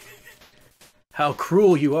 How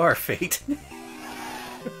cruel you are, fate.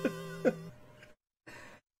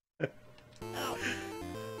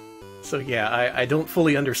 So yeah, I don't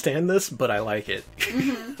fully understand this, but I like it.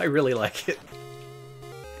 I really like it.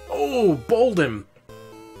 Oh, bowled him!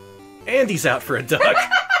 And he's out for a duck.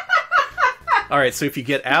 Alright, so if you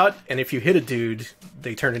get out, and if you hit a dude,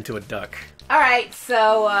 they turn into a duck. Alright,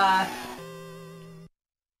 so,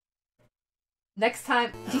 next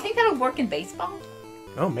time... Do you think that'll work in baseball?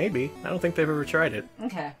 Oh, maybe. I don't think they've ever tried it.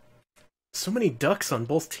 Okay. So many ducks on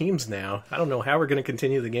both teams now. I don't know how we're going to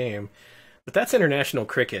continue the game. But that's international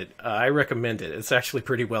cricket. I recommend it. It's actually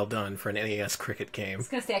pretty well done for an NES cricket game. I was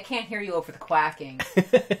going to say, I can't hear you over the quacking.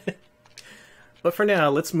 But for now,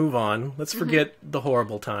 let's move on. Let's forget the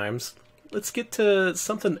horrible times. Let's get to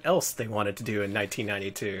something else they wanted to do in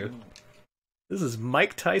 1992. This is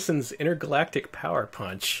Mike Tyson's Intergalactic Power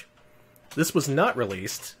Punch. This was not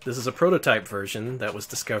released. This is a prototype version that was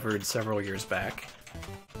discovered several years back.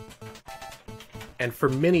 And for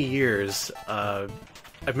many years,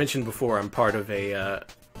 I've mentioned before I'm part of a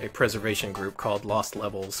preservation group called Lost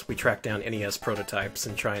Levels. We track down NES prototypes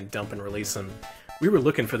and try and dump and release them. We were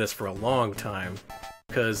looking for this for a long time,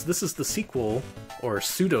 because this is the sequel, or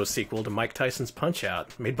pseudo-sequel, to Mike Tyson's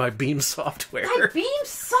Punch-Out!, made by Beam Software. By Beam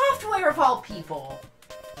Software, of all people!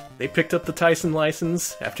 They picked up the Tyson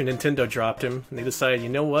license after Nintendo dropped him, and they decided, you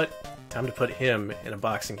know what? Time to put him in a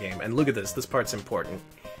boxing game. And look at this. This part's important.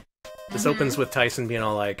 This opens with Tyson being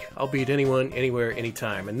all like, I'll beat anyone, anywhere,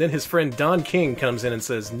 anytime. And then his friend Don King comes in and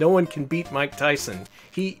says, no one can beat Mike Tyson.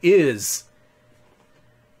 He is.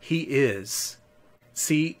 He is.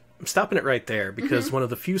 See, I'm stopping it right there because one of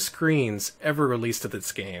the few screens ever released of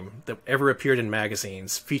this game that ever appeared in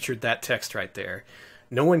magazines featured that text right there.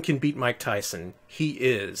 No one can beat Mike Tyson. He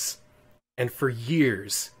is. And for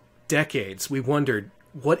years, decades, we wondered,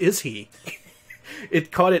 what is he?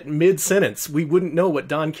 It caught it mid-sentence. We wouldn't know what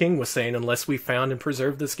Don King was saying unless we found and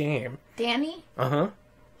preserved this game. Danny? Uh-huh.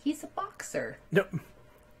 He's a boxer. No,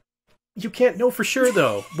 you can't know for sure,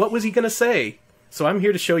 though. What was he going to say? So I'm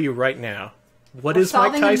here to show you right now. What is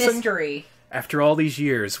Mike Tyson? Solving a mystery. After all these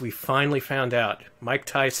years, we finally found out Mike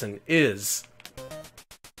Tyson is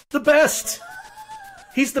the best.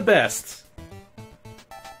 He's the best.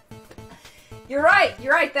 You're right.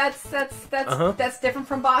 You're right. That's different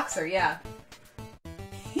from boxer. Yeah.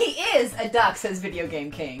 He is a duck, says Video Game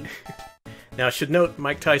King. Now, I should note,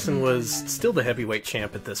 Mike Tyson was still the heavyweight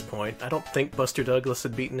champ at this point. I don't think Buster Douglas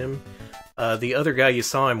had beaten him. The other guy you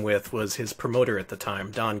saw him with was his promoter at the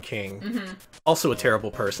time, Don King. Also a terrible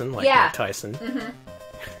person, like Mike Tyson.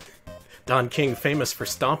 Don King, famous for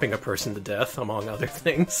stomping a person to death, among other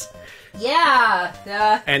things.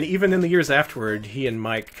 Yeah. And even in the years afterward, he and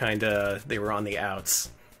Mike they were on the outs.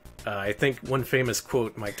 I think one famous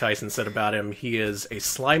quote Mike Tyson said about him, he is a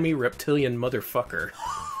slimy reptilian motherfucker,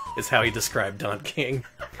 is how he described Don King.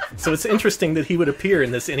 So it's interesting that he would appear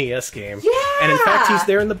in this NES game. Yeah! And in fact, he's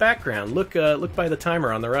there in the background. Look by the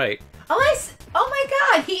timer on the right. Oh my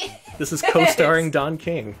god, This is co-starring Don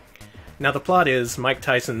King. Now the plot is, Mike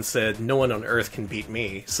Tyson said, no one on Earth can beat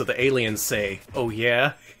me. So the aliens say, oh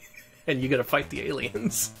yeah? And you gotta fight the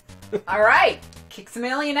aliens. Alright, kick some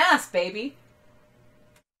alien ass, baby.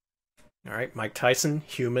 Alright, Mike Tyson,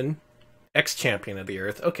 human, ex-champion of the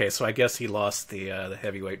Earth. Okay, so I guess he lost the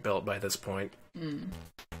heavyweight belt by this point. And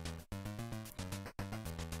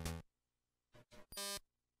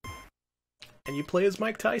you play as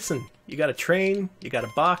Mike Tyson. You gotta train, you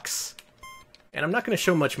gotta box. And I'm not going to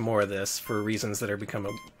show much more of this for reasons that'll become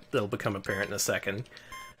apparent in a second.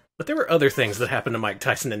 But there were other things that happened to Mike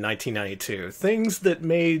Tyson in 1992. Things that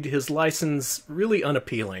made his license really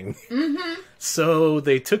unappealing. So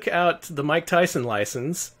they took out the Mike Tyson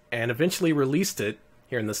license and eventually released it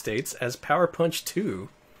here in the States as Power Punch 2.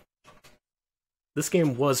 This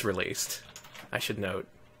game was released, I should note,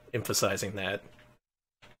 emphasizing that.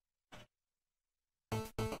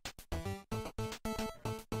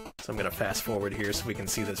 So I'm going to fast forward here so we can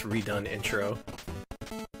see this redone intro.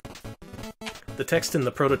 The text in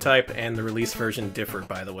the prototype and the release version differed,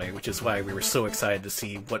 by the way, which is why we were so excited to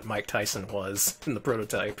see what Mike Tyson was in the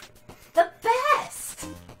prototype. The best!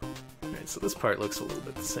 Alright, so this part looks a little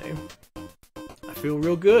bit the same. I feel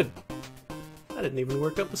real good. I didn't even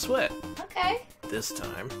work up a sweat. Okay. This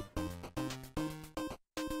time.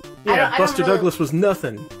 Yeah, Buster Douglas was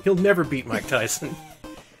nothing. He'll never beat Mike Tyson.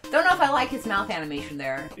 Don't know if I like his mouth animation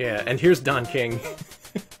there. Yeah, and here's Don King.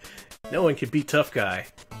 No one could beat Tough Guy.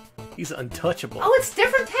 He's untouchable. Oh, it's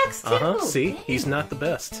different text, too! See? Dang. He's not the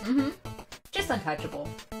best. Just untouchable.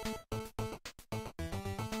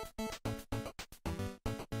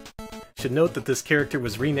 Should note that this character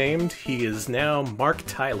was renamed. He is now Mark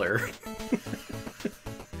Tyler.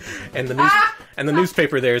 and the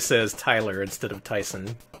newspaper there says Tyler instead of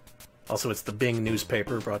Tyson. Also, it's the Bing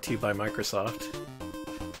newspaper, brought to you by Microsoft.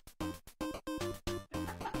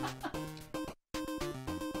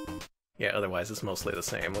 Yeah, otherwise it's mostly the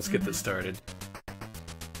same. Let's get this started.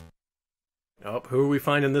 Oh, who are we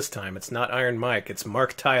finding this time? It's not Iron Mike, it's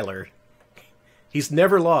Mark Tyler. He's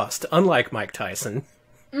never lost, unlike Mike Tyson.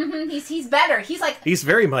 He's better. He's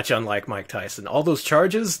very much unlike Mike Tyson. All those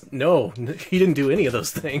charges? No, he didn't do any of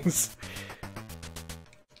those things.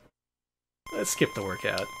 Let's skip the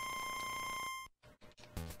workout.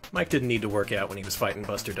 Mike didn't need to work out when he was fighting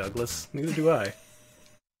Buster Douglas. Neither do I.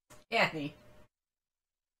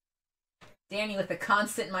 Danny with the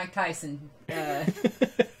constant Mike Tyson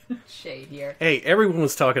shade here. Hey, everyone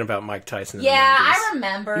was talking about Mike Tyson in the 90s. I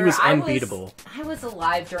remember. He was unbeatable. I was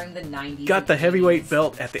alive during the 90s. Got the heavyweight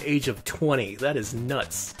belt at the age of 20. That is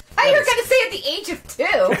nuts. I thought you were going to say at the age of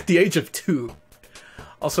 2. At the age of 2.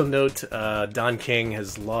 Also note, Don King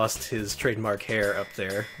has lost his trademark hair up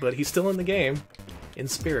there, but he's still in the game, in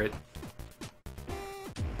spirit.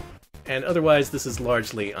 And otherwise, this is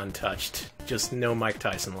largely untouched. Just no Mike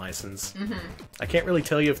Tyson license. I can't really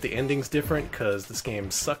tell you if the ending's different, because this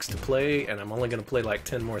game sucks to play, and I'm only going to play like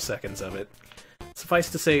 10 more seconds of it. Suffice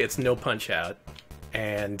to say, it's no Punch-Out,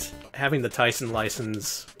 and having the Tyson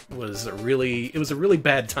license was a really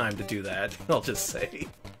bad time to do that, I'll just say.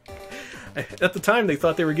 At the time, they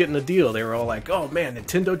thought they were getting a deal. They were all like, oh man,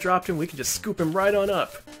 Nintendo dropped him, we can just scoop him right on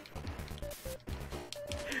up.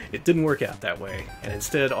 It didn't work out that way, and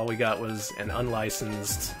instead all we got was an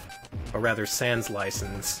unlicensed, or rather sans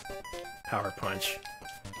license, Power Punch.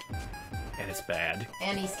 And it's bad.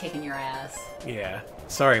 And he's kicking your ass. Yeah.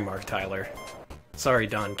 Sorry, Mark Tyler. Sorry,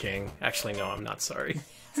 Don King. Actually, no, I'm not sorry.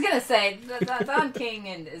 I was gonna say, Don King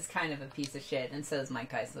is kind of a piece of shit, and so is Mike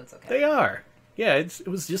Tyson, so it's okay. They are. Yeah, it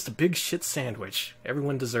was just a big shit sandwich.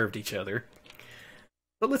 Everyone deserved each other.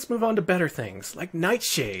 But let's move on to better things, like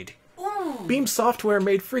Nightshade. Ooh. Beam Software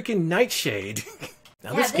made freaking Nightshade.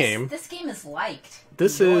 Now This game is liked.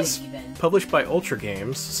 This is published by Ultra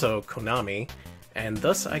Games, so Konami, and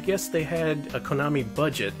thus I guess they had a Konami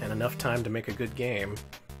budget and enough time to make a good game,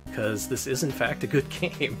 because this is in fact a good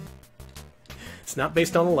game. It's not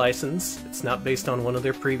based on a license, it's not based on one of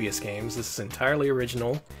their previous games, this is entirely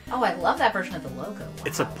original. Oh, I love that version of the logo. Wow.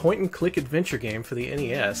 It's a point-and-click adventure game for the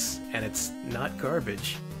NES, and it's not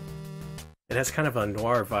garbage. It has kind of a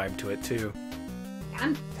noir vibe to it, too.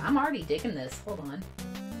 I'm already digging this. Hold on.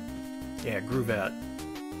 Yeah, groove out.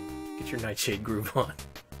 Get your Nightshade groove on.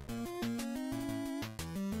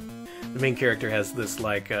 The main character has this,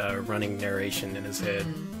 like, running narration in his head.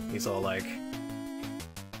 He's all like,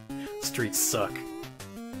 streets suck.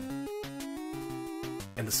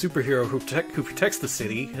 And the superhero who protects the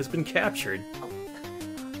city has been captured.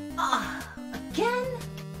 Again?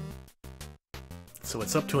 So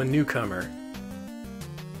it's up to a newcomer.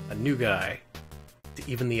 A new guy. To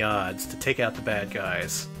even the odds, to take out the bad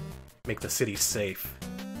guys. Make the city safe.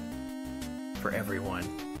 For everyone.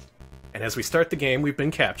 And as we start the game, we've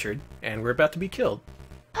been captured, and we're about to be killed.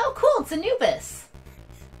 Oh, cool, it's Anubis.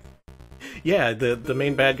 Yeah, the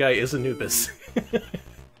main bad guy is Anubis.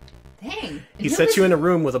 Dang. He sets you in a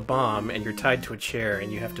room with a bomb, and you're tied to a chair,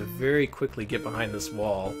 and you have to very quickly get behind this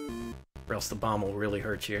wall, or else the bomb will really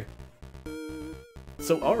hurt you.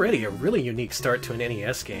 So already a really unique start to an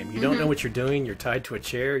NES game. You don't know what you're doing, you're tied to a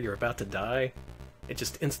chair, you're about to die. It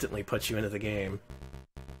just instantly puts you into the game.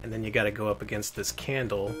 And then you gotta go up against this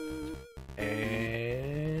candle,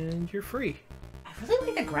 and you're free. I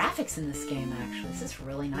really like the graphics in this game, actually. This is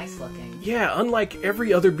really nice looking. Yeah, unlike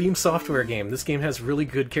every other Beam Software game, this game has really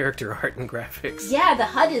good character art and graphics. Yeah, the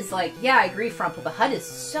HUD is like... Yeah, I agree, Frumple. The HUD is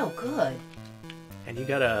so good. And you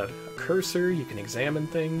got a cursor, you can examine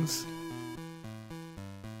things.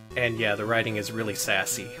 And yeah, the writing is really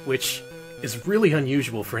sassy, which is really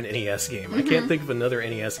unusual for an NES game. I can't think of another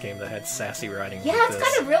NES game that had sassy writing Yeah, like it's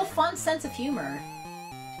this. got a real fun sense of humor.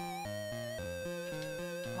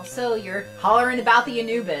 Also, you're hollering about the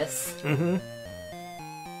Anubis.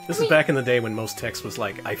 This is back in the day when most text was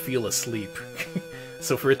like, I feel asleep.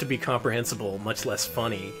 So for it to be comprehensible, much less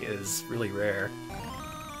funny, is really rare.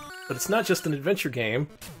 But it's not just an adventure game.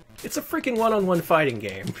 It's a freaking one-on-one fighting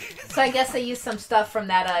game. So I guess they used some stuff from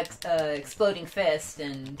that Exploding Fist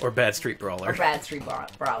and... Or Bad Street Brawler. Or Bad Street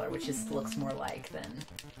Brawler, which just looks more like than...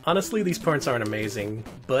 Honestly, these parts aren't amazing,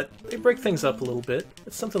 but they break things up a little bit.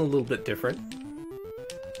 It's something a little bit different.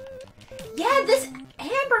 Yeah, this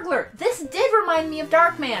Hamburglar, this did remind me of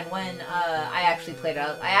Darkman when I actually played it.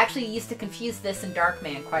 I actually used to confuse this and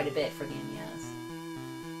Darkman quite a bit for the NES.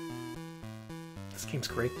 This game's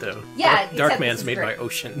great, though. Yeah, Darkman's made by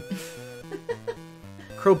Ocean.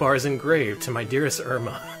 Crowbars engraved to my dearest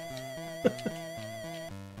Irma.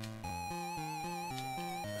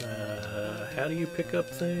 How do you pick up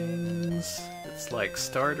things? It's like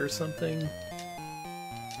start or something?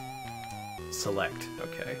 Select,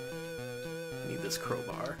 okay. Need this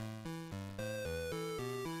crowbar.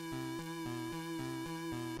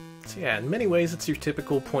 So yeah, in many ways it's your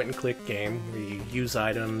typical point-and-click game where you use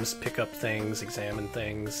items, pick up things, examine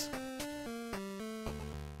things.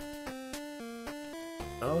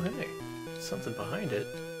 Oh hey, something behind it.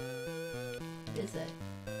 What is it?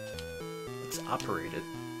 Let's operate it.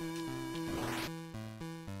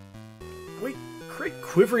 Wait, create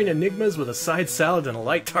quivering enigmas with a side salad and a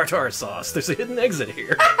light tartare sauce. There's a hidden exit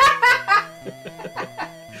here.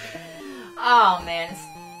 Oh man.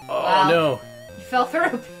 Oh wow. no. You fell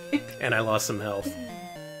through. And I lost some health.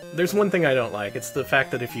 There's one thing I don't like. It's the fact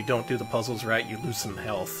that if you don't do the puzzles right, you lose some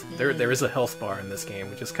health. There is a health bar in this game,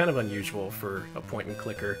 which is kind of unusual for a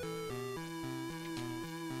point-and-clicker.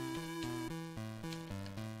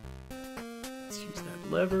 Let's use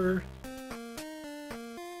that lever.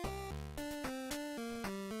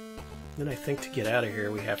 Then I think to get out of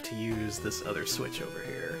here, we have to use this other switch over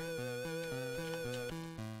here.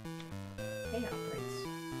 Hey, operates.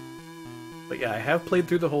 But yeah, I have played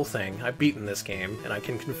through the whole thing. I've beaten this game, and I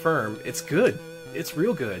can confirm it's good. It's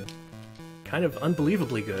real good. Kind of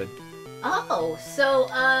unbelievably good. Oh, so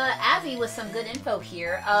Avi with some good info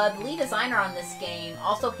here. The lead designer on this game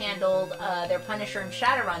also handled their Punisher and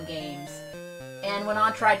Shadowrun games, and went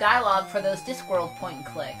on to write dialogue for those Discworld point and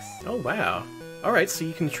clicks. Oh, wow. Alright, so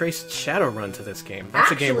you can trace Shadowrun to this game.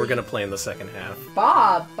 That's actually a game we're going to play in the second half.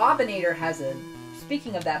 Bobinator has a...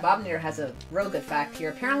 Speaking of that, Bobinator has a real good fact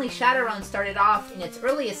here. Apparently Shadowrun started off in its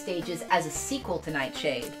earliest stages as a sequel to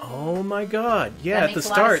Nightshade. Oh my god. Yeah, that makes a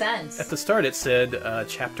lot of sense. At the start it said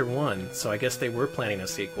Chapter 1, so I guess they were planning a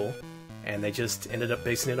sequel, and they just ended up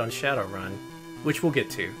basing it on Shadowrun, which we'll get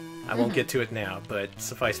to. I won't get to it now, but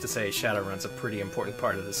suffice to say, Shadowrun's a pretty important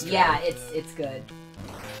part of this story. Yeah, it's good.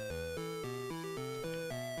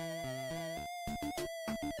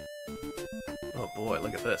 Oh boy,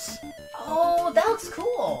 look at this. Oh, that looks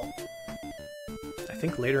cool! I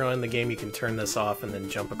think later on in the game you can turn this off and then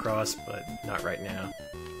jump across, but not right now.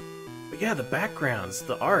 But yeah, the backgrounds,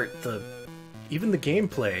 the art, even the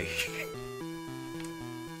gameplay.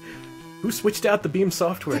 Who switched out the Beam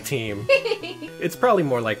Software team? It's probably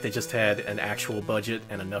more like they just had an actual budget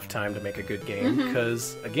and enough time to make a good game,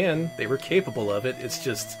 because, again, they were capable of it. It's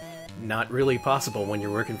just not really possible when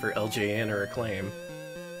you're working for LJN or Acclaim.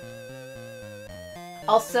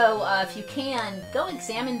 Also, if you can, go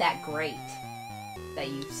examine that grate that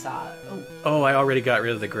you saw. Oh, I already got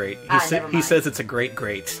rid of the grate. He says it's a great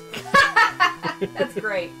grate. That's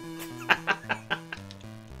great.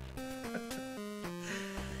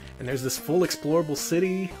 And there's this full explorable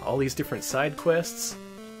city, all these different side quests.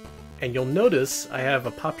 And you'll notice I have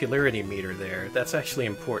a popularity meter there. That's actually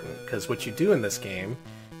important, because what you do in this game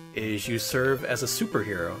is you serve as a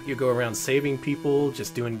superhero. You go around saving people,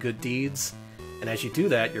 just doing good deeds. And as you do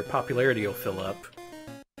that, your popularity will fill up.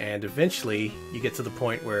 And eventually, you get to the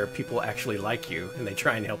point where people actually like you, and they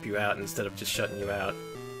try and help you out instead of just shutting you out.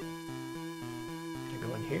 Can I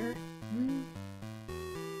go in here?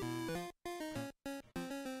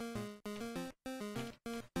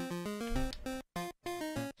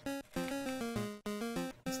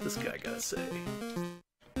 What's this guy gotta say?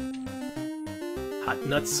 Hot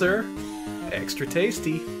nuts, sir. Extra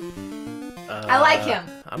tasty. I like him.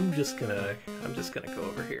 I'm just gonna go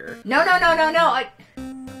over here. No.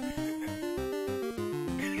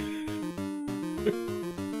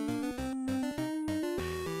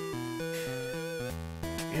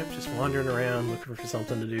 Yep, just wandering around looking for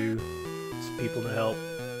something to do, some people to help.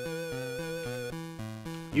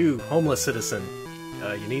 You, homeless citizen,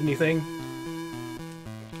 you need anything?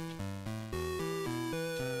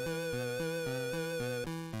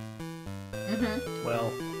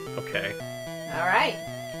 Well, okay. Alright.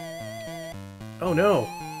 Oh no!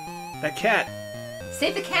 That cat!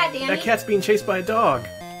 Save the cat, Danny! That cat's being chased by a dog!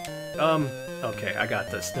 Okay, I got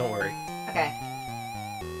this, don't worry. Okay.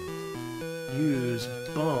 Use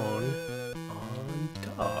bone on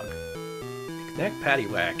dog. Knack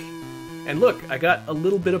paddywhack. And look, I got a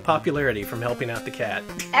little bit of popularity from helping out the cat.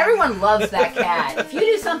 Everyone loves that cat. If you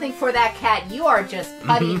do something for that cat, you are just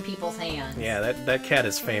putty in people's hands. Yeah, that cat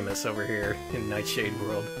is famous over here in Nightshade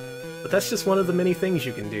World. But that's just one of the many things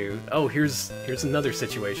you can do. Oh, here's another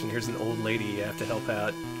situation. Here's an old lady you have to help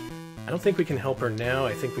out. I don't think we can help her now.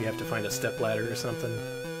 I think we have to find a stepladder or something.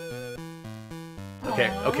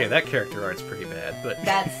 Okay, that character art's pretty bad, but...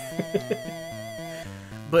 That's...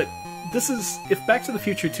 But this is... If Back to the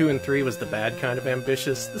Future 2 and 3 was the bad kind of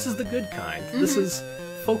ambitious, this is the good kind. This is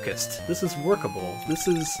focused. This is workable. This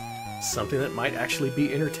is something that might actually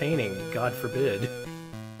be entertaining, God forbid.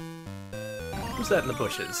 Who's that in the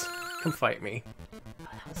bushes? Come fight me. Oh,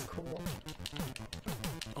 that was cool.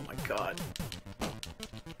 Oh my god.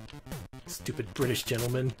 Stupid British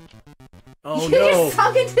gentleman. Oh You're no!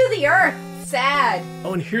 sunk into the earth! Sad!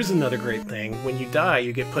 Oh, and here's another great thing. When you die,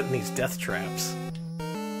 you get put in these death traps.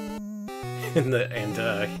 And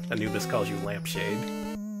Anubis calls you Lampshade.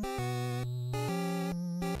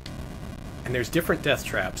 And there's different death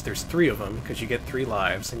traps. There's 3 of them, because you get 3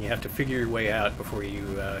 lives, and you have to figure your way out before you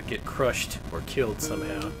get crushed or killed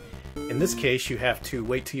somehow. In this case, you have to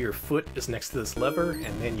wait till your foot is next to this lever,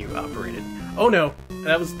 and then you operate it. Oh no!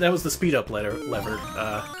 That was the speed-up lever.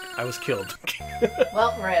 I was killed.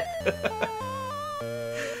 Well, rip.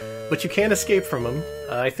 But you can't escape from them.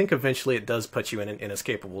 I think eventually it does put you in an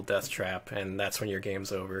inescapable death trap, and that's when your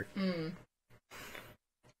game's over.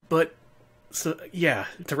 But... So, yeah,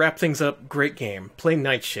 to wrap things up, great game. Play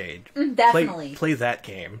Nightshade. Definitely. Play that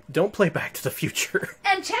game. Don't play Back to the Future.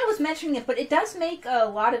 And Chad was mentioning it, but it does make a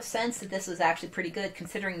lot of sense that this was actually pretty good,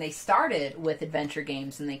 considering they started with adventure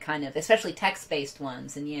games, and they kind of, especially text-based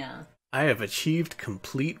ones, and yeah. I have achieved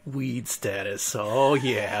complete weed status. Oh,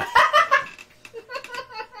 yeah.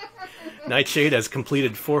 Nightshade has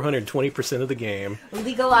completed 420% of the game.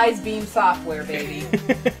 Legalized Beam software, baby.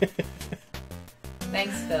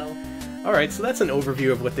 Thanks, Phil. Alright, so that's an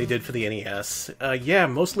overview of what they did for the NES. Yeah,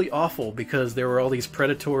 mostly awful, because there were all these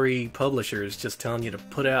predatory publishers just telling you to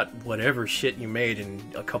put out whatever shit you made in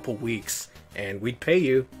a couple weeks, and we'd pay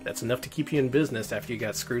you. That's enough to keep you in business after you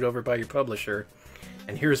got screwed over by your publisher.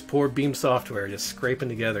 And here's poor Beam Software just scraping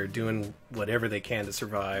together, doing whatever they can to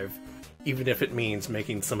survive, even if it means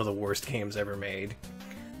making some of the worst games ever made.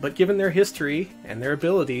 But given their history and their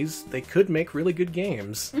abilities, they could make really good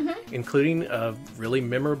games, including a really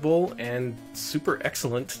memorable and super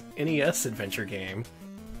excellent NES adventure game.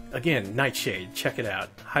 Again, Nightshade, check it out.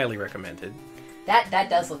 Highly recommended. That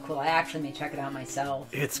does look cool. I actually may check it out myself.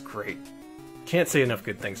 It's great. Can't say enough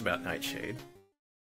good things about Nightshade.